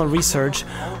foundational research,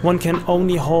 one can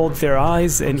only hold their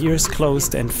eyes and ears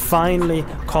closed and finally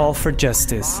call for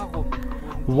justice.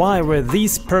 Why were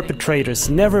these perpetrators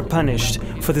never punished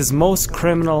for this most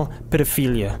criminal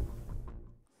pedophilia?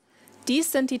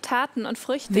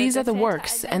 These are the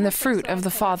works and the fruit of the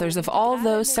fathers of all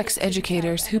those sex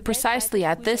educators who precisely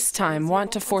at this time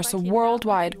want to force a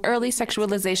worldwide early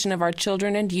sexualization of our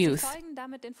children and youth.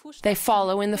 They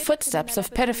follow in the footsteps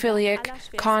of pedophiliac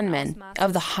con men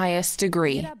of the highest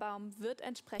degree.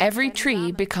 Every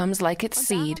tree becomes like its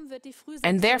seed,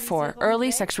 and therefore early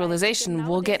sexualization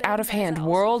will get out of hand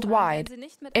worldwide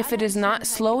if it is not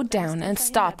slowed down and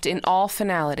stopped in all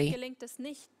finality.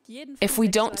 If we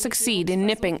don't succeed in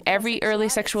nipping every early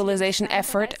sexualization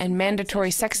effort and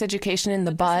mandatory sex education in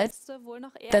the bud,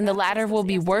 then the latter will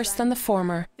be worse than the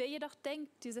former.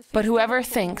 But whoever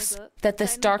thinks that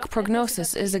this dark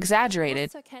prognosis is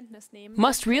exaggerated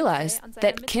must realize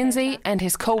that Kinsey and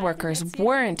his co-workers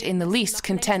weren't in the least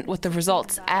content with the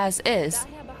results as is,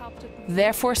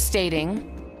 therefore stating,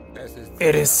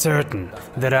 "It is certain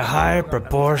that a higher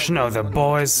proportion of the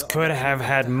boys could have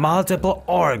had multiple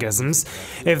orgasms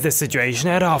if the situation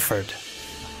had offered.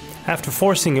 After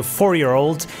forcing a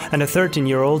 4-year-old and a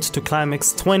 13-year-old to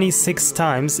climax 26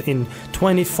 times in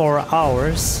 24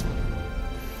 hours,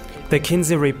 the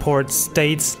Kinsey report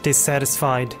states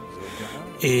dissatisfied,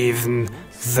 "Even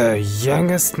the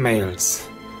youngest males,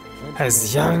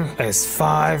 as young as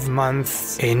 5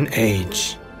 months in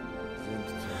age,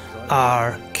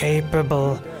 are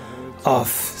capable of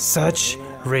such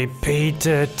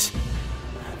repeated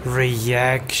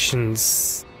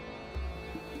reactions.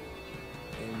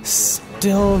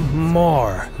 Still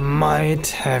more might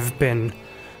have been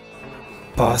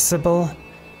possible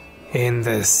in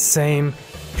the same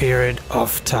period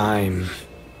of time."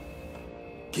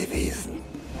 Gewesen.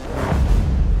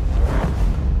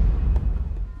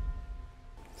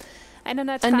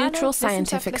 A neutral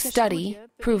scientific study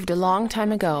proved a long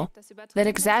time ago that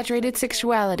exaggerated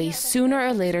sexuality sooner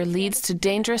or later leads to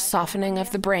dangerous softening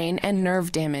of the brain and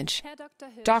nerve damage.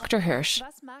 Dr. Hirsch,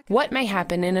 what may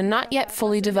happen in a not yet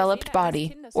fully developed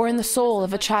body or in the soul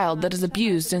of a child that is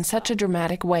abused in such a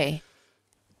dramatic way?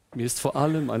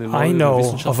 I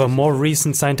know of a more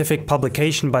recent scientific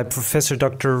publication by Professor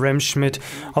Dr. Remschmidt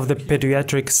of the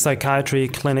Pediatric Psychiatry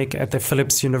Clinic at the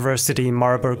Philipps University in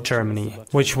Marburg, Germany,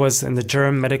 which was in the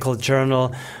German Medical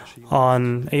Journal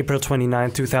on April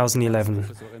 29,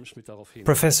 2011.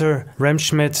 Professor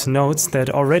Remschmidt notes that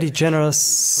already general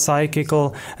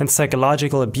psychical and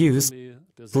psychological abuse,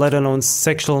 let alone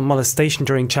sexual molestation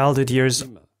during childhood years,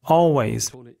 always,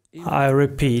 I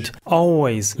repeat,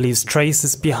 always leaves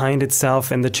traces behind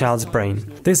itself in the child's brain.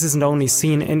 This isn't only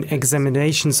seen in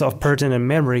examinations of pertinent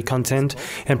memory content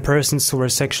in persons who were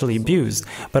sexually abused,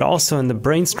 but also in the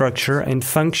brain structure and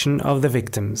function of the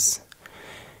victims.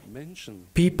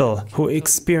 People who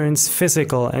experience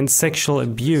physical and sexual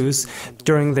abuse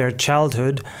during their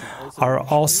childhood are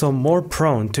also more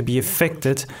prone to be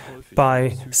affected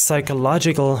by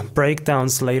psychological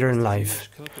breakdowns later in life.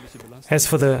 As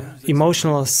for the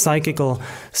emotional psychical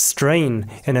strain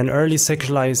in an early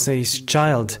sexualized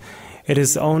child, it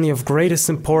is only of greatest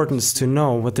importance to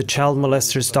know what the child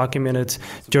molesters documented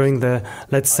during the,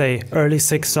 let's say, early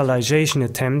sexualization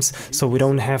attempts, so we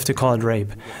don't have to call it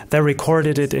rape. They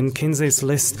recorded it in Kinsey's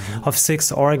list of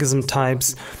 6 orgasm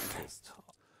types,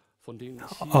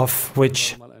 of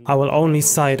which I will only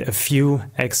cite a few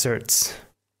excerpts.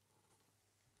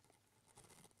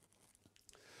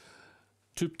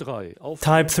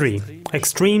 Type 3.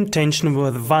 Extreme tension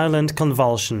with violent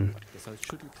convulsion,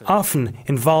 often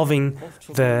involving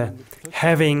the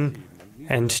heaving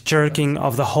and jerking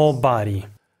of the whole body.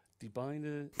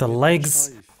 The legs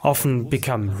often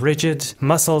become rigid,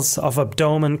 muscles of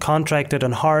abdomen contracted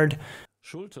and hard,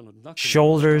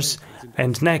 shoulders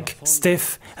and neck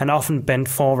stiff and often bent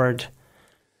forward.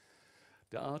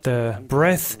 The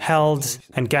breath held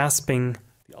and gasping,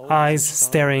 eyes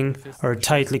staring or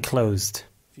tightly closed.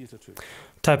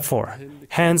 Type 4.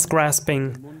 Hands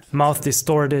grasping, mouth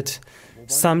distorted,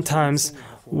 sometimes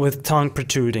with tongue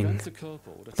protruding.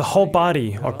 The whole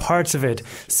body or parts of it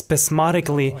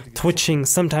spasmodically twitching,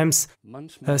 sometimes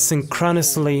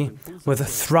synchronously with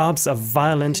throbs of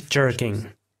violent jerking.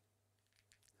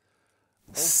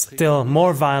 Still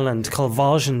more violent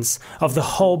convulsions of the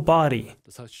whole body.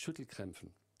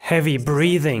 Heavy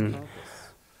breathing,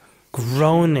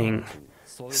 groaning,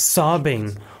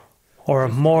 sobbing, or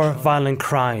more violent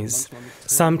cries,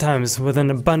 sometimes with an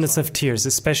abundance of tears,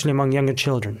 especially among younger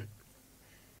children.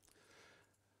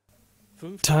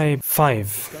 Type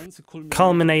 5.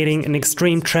 Culminating in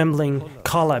extreme trembling,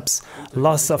 collapse,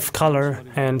 loss of color,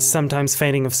 and sometimes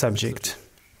fainting of subject.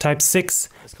 Type 6.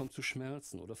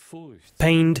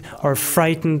 Pained or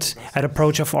frightened at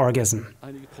approach of orgasm.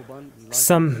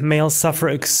 Some males suffer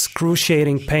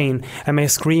excruciating pain and may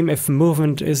scream if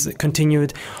movement is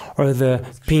continued or the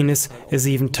penis is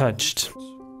even touched.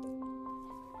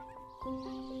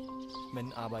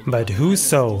 But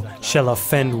whoso shall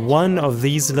offend one of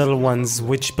these little ones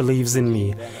which believes in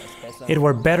me, it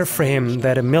were better for him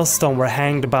that a millstone were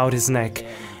hanged about his neck,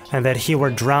 and that he were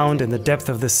drowned in the depth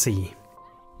of the sea.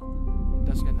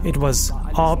 It was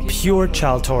all pure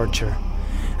child torture.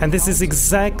 And this is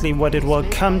exactly what it will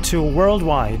come to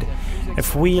worldwide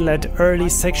if we let early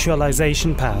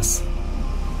sexualization pass.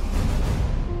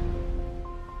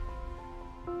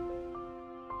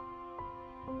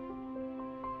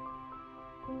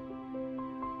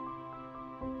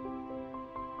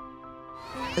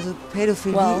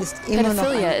 Well,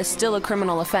 pedophilia is still a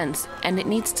criminal offense, and it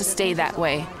needs to stay that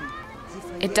way.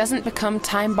 It doesn't become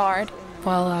time-barred.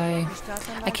 Well,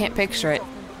 I can't picture it.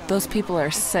 Those people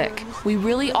are sick. We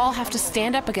really all have to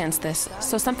stand up against this,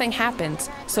 so something happens,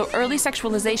 so early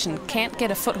sexualization can't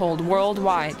get a foothold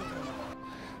worldwide.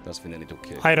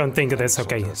 I don't think that's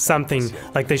okay. Something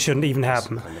like this shouldn't even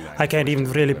happen. I can't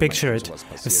even really picture it.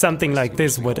 If something like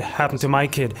this would happen to my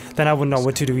kid, then I wouldn't know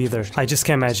what to do either. I just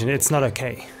can't imagine. It's not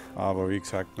okay.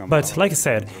 But, like I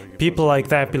said, people like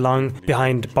that belong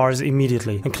behind bars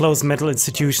immediately and close mental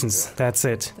institutions. That's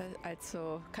it.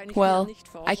 Well,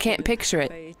 I can't picture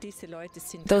it.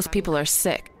 Those people are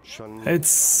sick.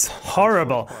 It's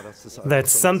horrible that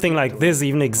something like this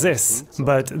even exists,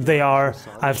 but they are,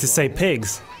 I have to say,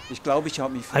 pigs.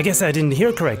 I guess I didn't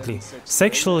hear correctly.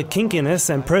 Sexual kinkiness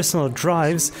and personal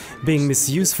drives being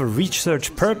misused for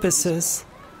research purposes?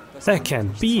 That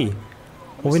can't be.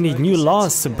 We need new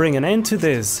laws to bring an end to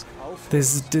this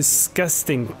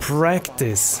disgusting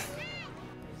practice.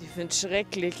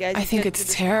 I think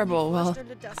it's terrible. Well,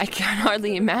 I can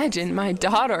hardly imagine my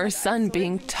daughter or son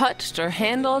being touched or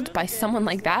handled by someone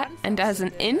like that, and as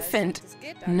an infant.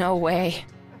 No way.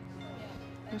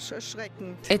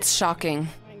 It's shocking.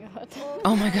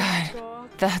 Oh my God,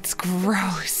 that's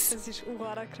gross.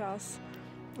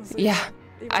 Yeah,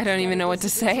 I don't even know what to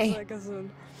say.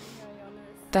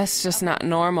 That's just not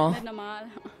normal.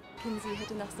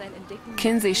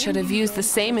 Kinsey should have used the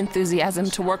same enthusiasm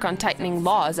to work on tightening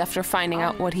laws after finding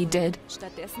out what he did.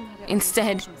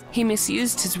 Instead, he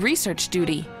misused his research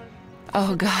duty.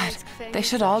 Oh God, they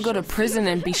should all go to prison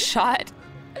and be shot.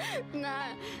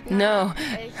 No,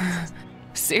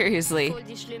 seriously.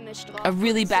 A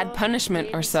really bad punishment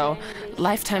or so,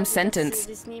 lifetime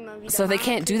sentence. So they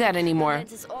can't do that anymore,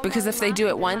 because if they do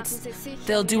it once,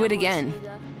 they'll do it again.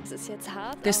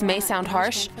 This may sound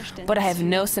harsh, but I have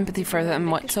no sympathy for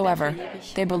them whatsoever.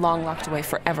 They belong locked away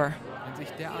forever.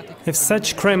 If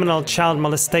such criminal child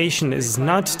molestation is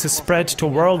not to spread to a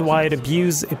worldwide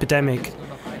abuse epidemic,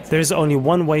 there is only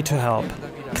one way to help: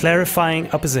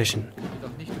 clarifying opposition.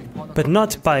 But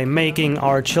not by making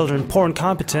our children porn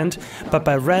competent, but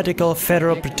by radical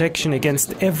federal protection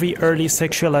against every early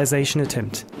sexualization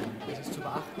attempt.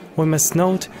 We must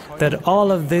note that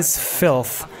all of this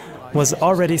filth was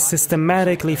already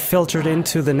systematically filtered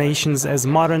into the nations as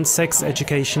modern sex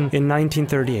education in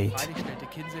 1938.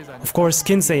 Of course,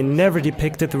 Kinsey never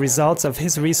depicted the results of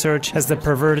his research as the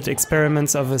perverted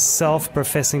experiments of a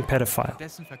self-professing pedophile.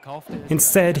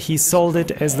 Instead, he sold it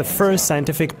as the first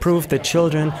scientific proof that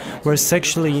children were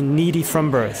sexually needy from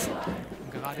birth.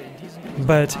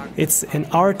 But it's in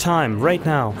our time, right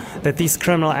now, that these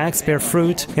criminal acts bear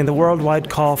fruit in the worldwide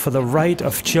call for the right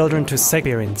of children to sex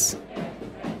experience.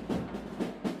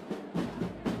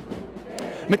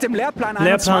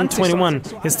 Lehrplan 21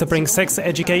 is to bring sex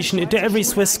education into every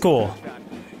Swiss school.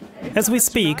 As we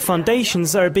speak,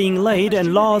 foundations are being laid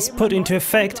and laws put into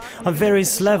effect on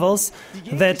various levels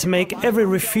that make every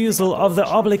refusal of the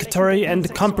obligatory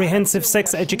and comprehensive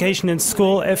sex education in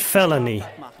school a felony.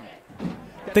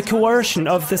 The coercion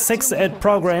of the sex ed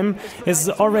program is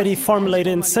already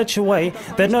formulated in such a way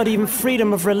that not even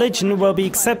freedom of religion will be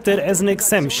accepted as an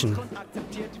exemption.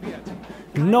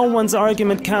 No one's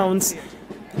argument counts.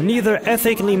 Neither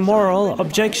ethically moral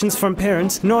objections from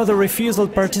parents, nor the refusal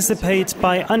to participate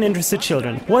by uninterested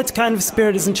children. What kind of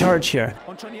spirit is in charge here?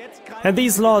 And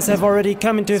these laws have already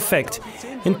come into effect.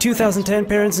 In 2010,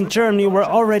 parents in Germany were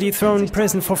already thrown in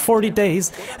prison for 40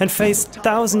 days and faced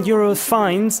 €1,000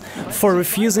 fines for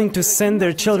refusing to send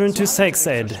their children to sex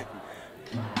ed.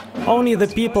 Only the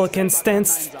people can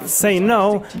say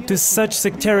no to such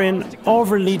sectarian,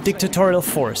 overly dictatorial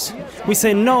force. We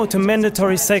say no to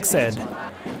mandatory sex ed.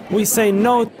 We say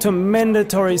no to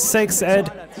mandatory sex ed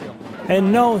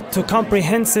and no to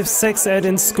comprehensive sex ed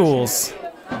in schools.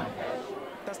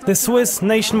 The Swiss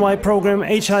nationwide program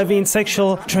HIV and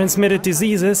Sexual Transmitted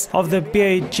Diseases of the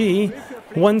BAG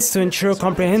wants to ensure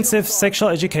comprehensive sexual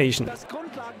education.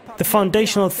 The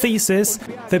foundational thesis,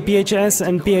 the BHS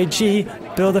and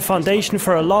BAG build a foundation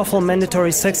for a lawful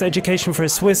mandatory sex education for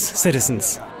Swiss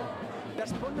citizens.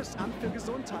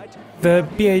 The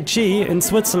BAG in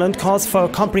Switzerland calls for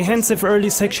comprehensive early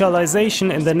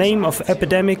sexualization in the name of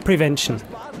epidemic prevention.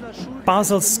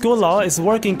 Basel's school law is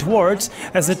working towards,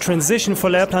 as a transition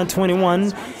for Lehrplan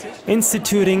 21,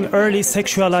 instituting early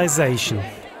sexualization.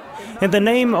 In the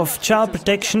name of child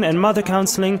protection and mother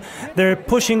counseling, they're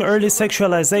pushing early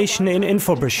sexualization in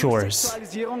info brochures.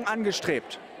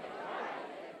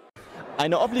 A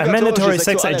mandatory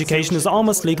sex education is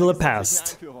almost legal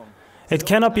past. It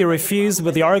cannot be refused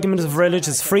with the argument of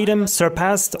religious freedom,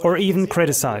 surpassed or even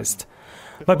criticized.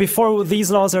 But before these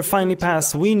laws are finally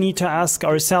passed, we need to ask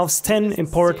ourselves 10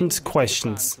 important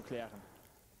questions.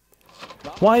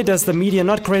 Why does the media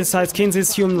not criticize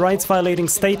Kinsey's human rights violating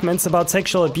statements about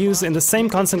sexual abuse in the same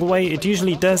constant way it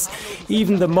usually does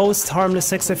even the most harmless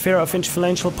sex affair of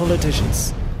influential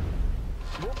politicians?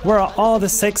 Where are all the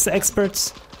sex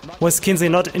experts? Was Kinsey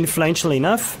not influential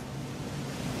enough?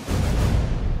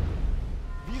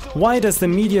 Why does the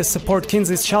media support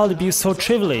Kinsey's child abuse so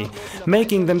trivially,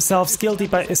 making themselves guilty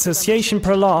by association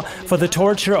per law for the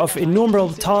torture of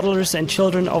innumerable toddlers and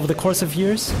children over the course of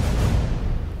years?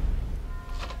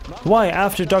 Why,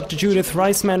 after Dr. Judith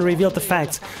Reisman revealed the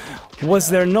facts, was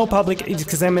there no public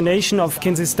examination of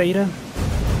Kinsey's data?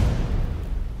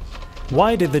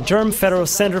 Why did the German Federal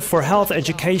Center for Health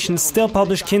Education still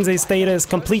publish Kinsey's data as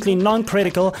completely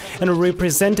non-critical in a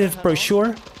representative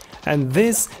brochure? And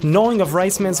this, knowing of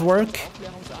Reisman's work?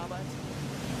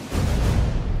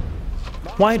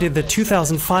 Why did the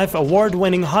 2005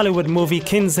 award-winning Hollywood movie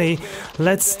Kinsey,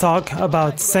 Let's Talk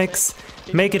About Sex,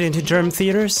 make it into German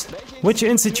theaters? Which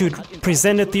institute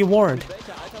presented the award?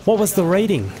 What was the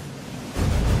rating?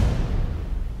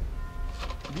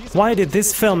 Why did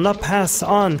this film not pass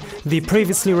on the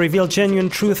previously revealed genuine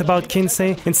truth about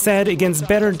Kinsey, instead against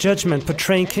better judgment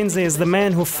portraying Kinsey as the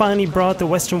man who finally brought the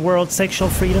Western world sexual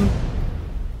freedom?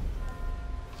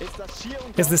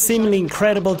 Is the seemingly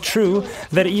incredible true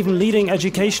that even leading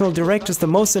educational directors, the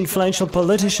most influential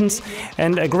politicians,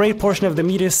 and a great portion of the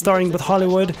media starting with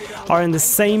Hollywood are in the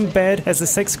same bed as the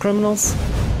sex criminals?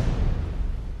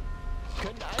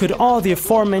 Could all the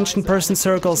aforementioned person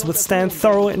circles withstand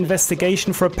thorough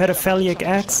investigation for pedophilic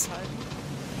acts?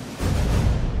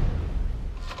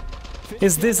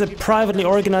 Is this a privately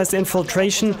organized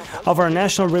infiltration of our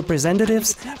national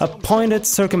representatives? A pointed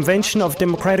circumvention of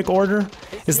democratic order?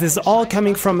 Is this all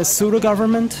coming from a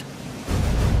pseudo-government?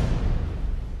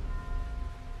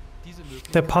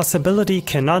 The possibility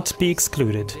cannot be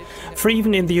excluded. For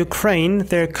even in the Ukraine,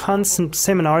 there are constant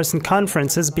seminars and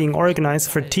conferences being organized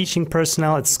for teaching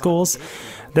personnel at schools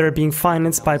that are being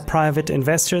financed by private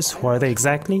investors. Who are they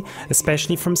exactly?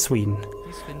 Especially from Sweden.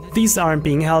 These aren't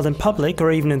being held in public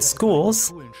or even in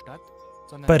schools,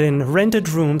 but in rented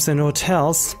rooms in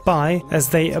hotels by, as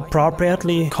they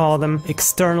appropriately call them,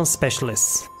 external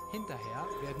specialists.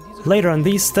 Later on,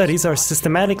 these studies are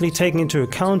systematically taken into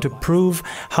account to prove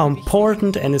how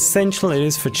important and essential it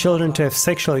is for children to have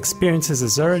sexual experiences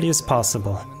as early as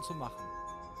possible.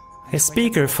 A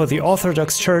speaker for the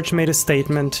Orthodox Church made a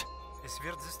statement: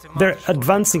 "They're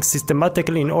advancing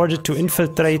systematically in order to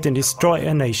infiltrate and destroy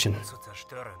a nation."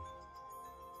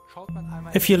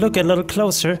 If you look a little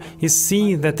closer, you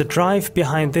see that the drive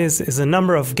behind this is a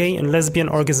number of gay and lesbian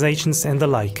organizations and the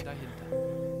like.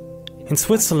 In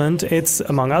Switzerland, it's,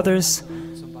 among others,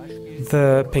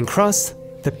 the Pink Cross,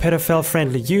 the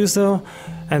pedophile-friendly USO,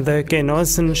 and the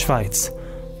Genossen Schweiz.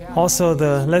 Also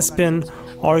the Lesbian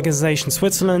Organization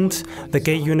Switzerland, the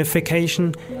Gay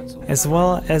Unification, as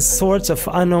well as sorts of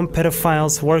unknown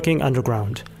pedophiles working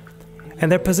underground. In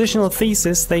their positional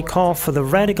thesis, they call for the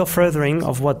radical furthering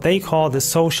of what they call the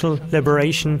social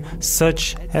liberation,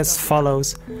 such as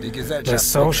follows: the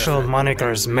social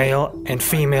monikers male and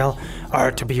female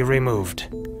are to be removed.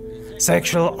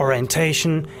 Sexual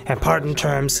orientation and partner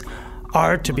terms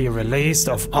are to be released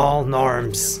of all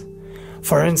norms.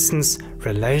 For instance,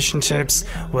 relationships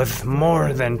with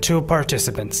more than 2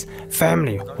 participants.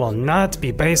 Family will not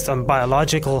be based on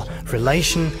biological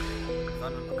relation,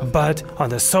 but on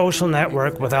the social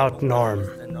network without norm.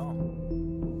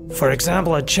 For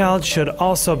example, a child should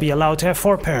also be allowed to have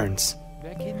 4 parents.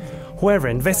 Whoever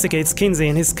investigates Kinsey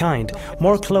and his kind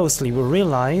more closely will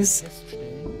realize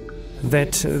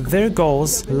that their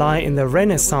goals lie in the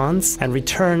renaissance and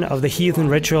return of the heathen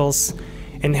rituals,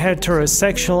 in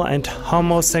heterosexual and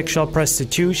homosexual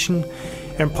prostitution,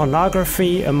 in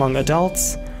pornography among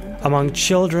adults, among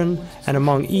children, and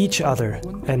among each other,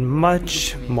 and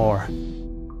much more.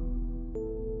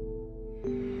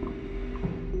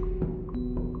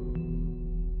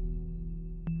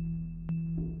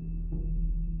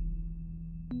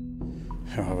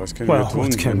 Well,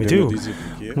 what can we do?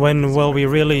 When will we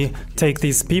really take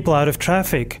these people out of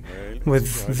traffic?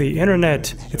 With the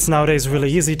internet, it's nowadays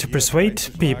really easy to persuade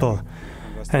people.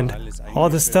 And all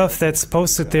the stuff that's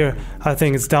posted there, I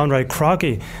think it's downright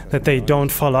crocky that they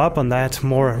don't follow up on that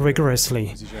more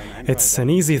rigorously. It's an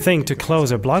easy thing to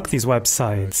close or block these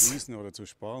websites.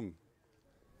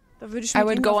 I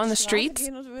would go on the streets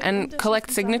and collect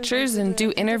signatures and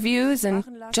do interviews and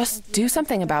just do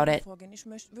something about it.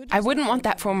 I wouldn't want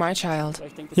that for my child.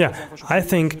 Yeah, I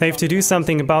think they have to do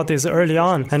something about this early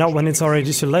on and not when it's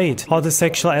already too late. All the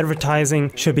sexual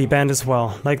advertising should be banned as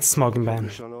well, like the smoking ban.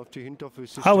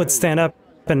 I would stand up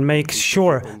and make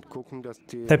sure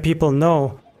that people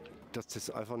know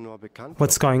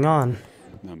what's going on.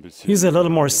 Use a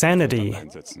little more sanity.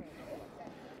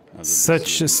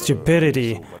 Such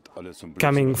stupidity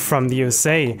coming from the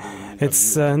USA,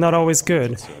 it's not always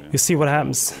good. You see what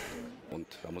happens.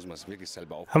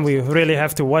 And we really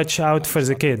have to watch out for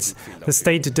the kids. The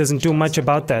state doesn't do much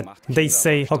about that. They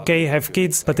say, okay, have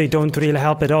kids, but they don't really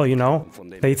help at all, you know?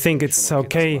 They think it's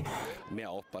okay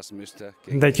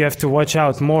that you have to watch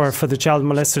out more for the child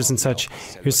molesters and such.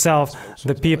 Yourself,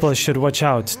 the people should watch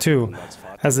out too.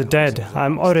 As a dad,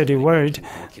 I'm already worried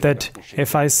that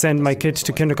if I send my kid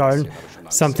to kindergarten,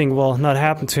 something will not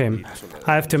happen to him.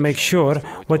 I have to make sure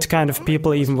what kind of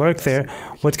people even work there,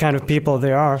 what kind of people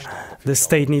there are. The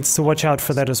state needs to watch out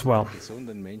for that as well.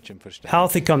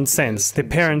 Healthy common sense. The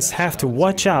parents have to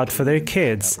watch out for their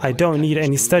kids. I don't need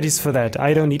any studies for that.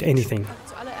 I don't need anything.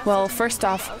 Well, first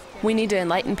off, we need to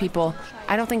enlighten people.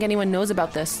 I don't think anyone knows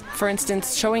about this. For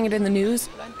instance, showing it in the news,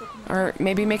 or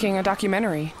maybe making a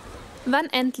documentary.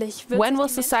 When will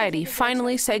society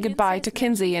finally say goodbye to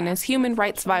Kinsey and his human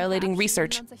rights violating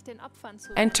research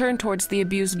and turn towards the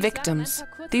abused victims?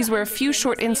 These were a few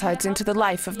short insights into the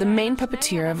life of the main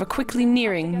puppeteer of a quickly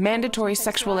nearing mandatory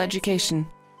sexual education.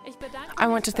 I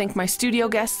want to thank my studio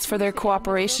guests for their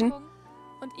cooperation,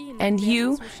 and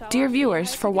you, dear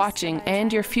viewers, for watching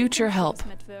and your future help.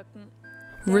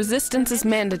 Resistance is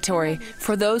mandatory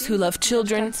for those who love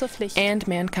children and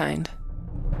mankind.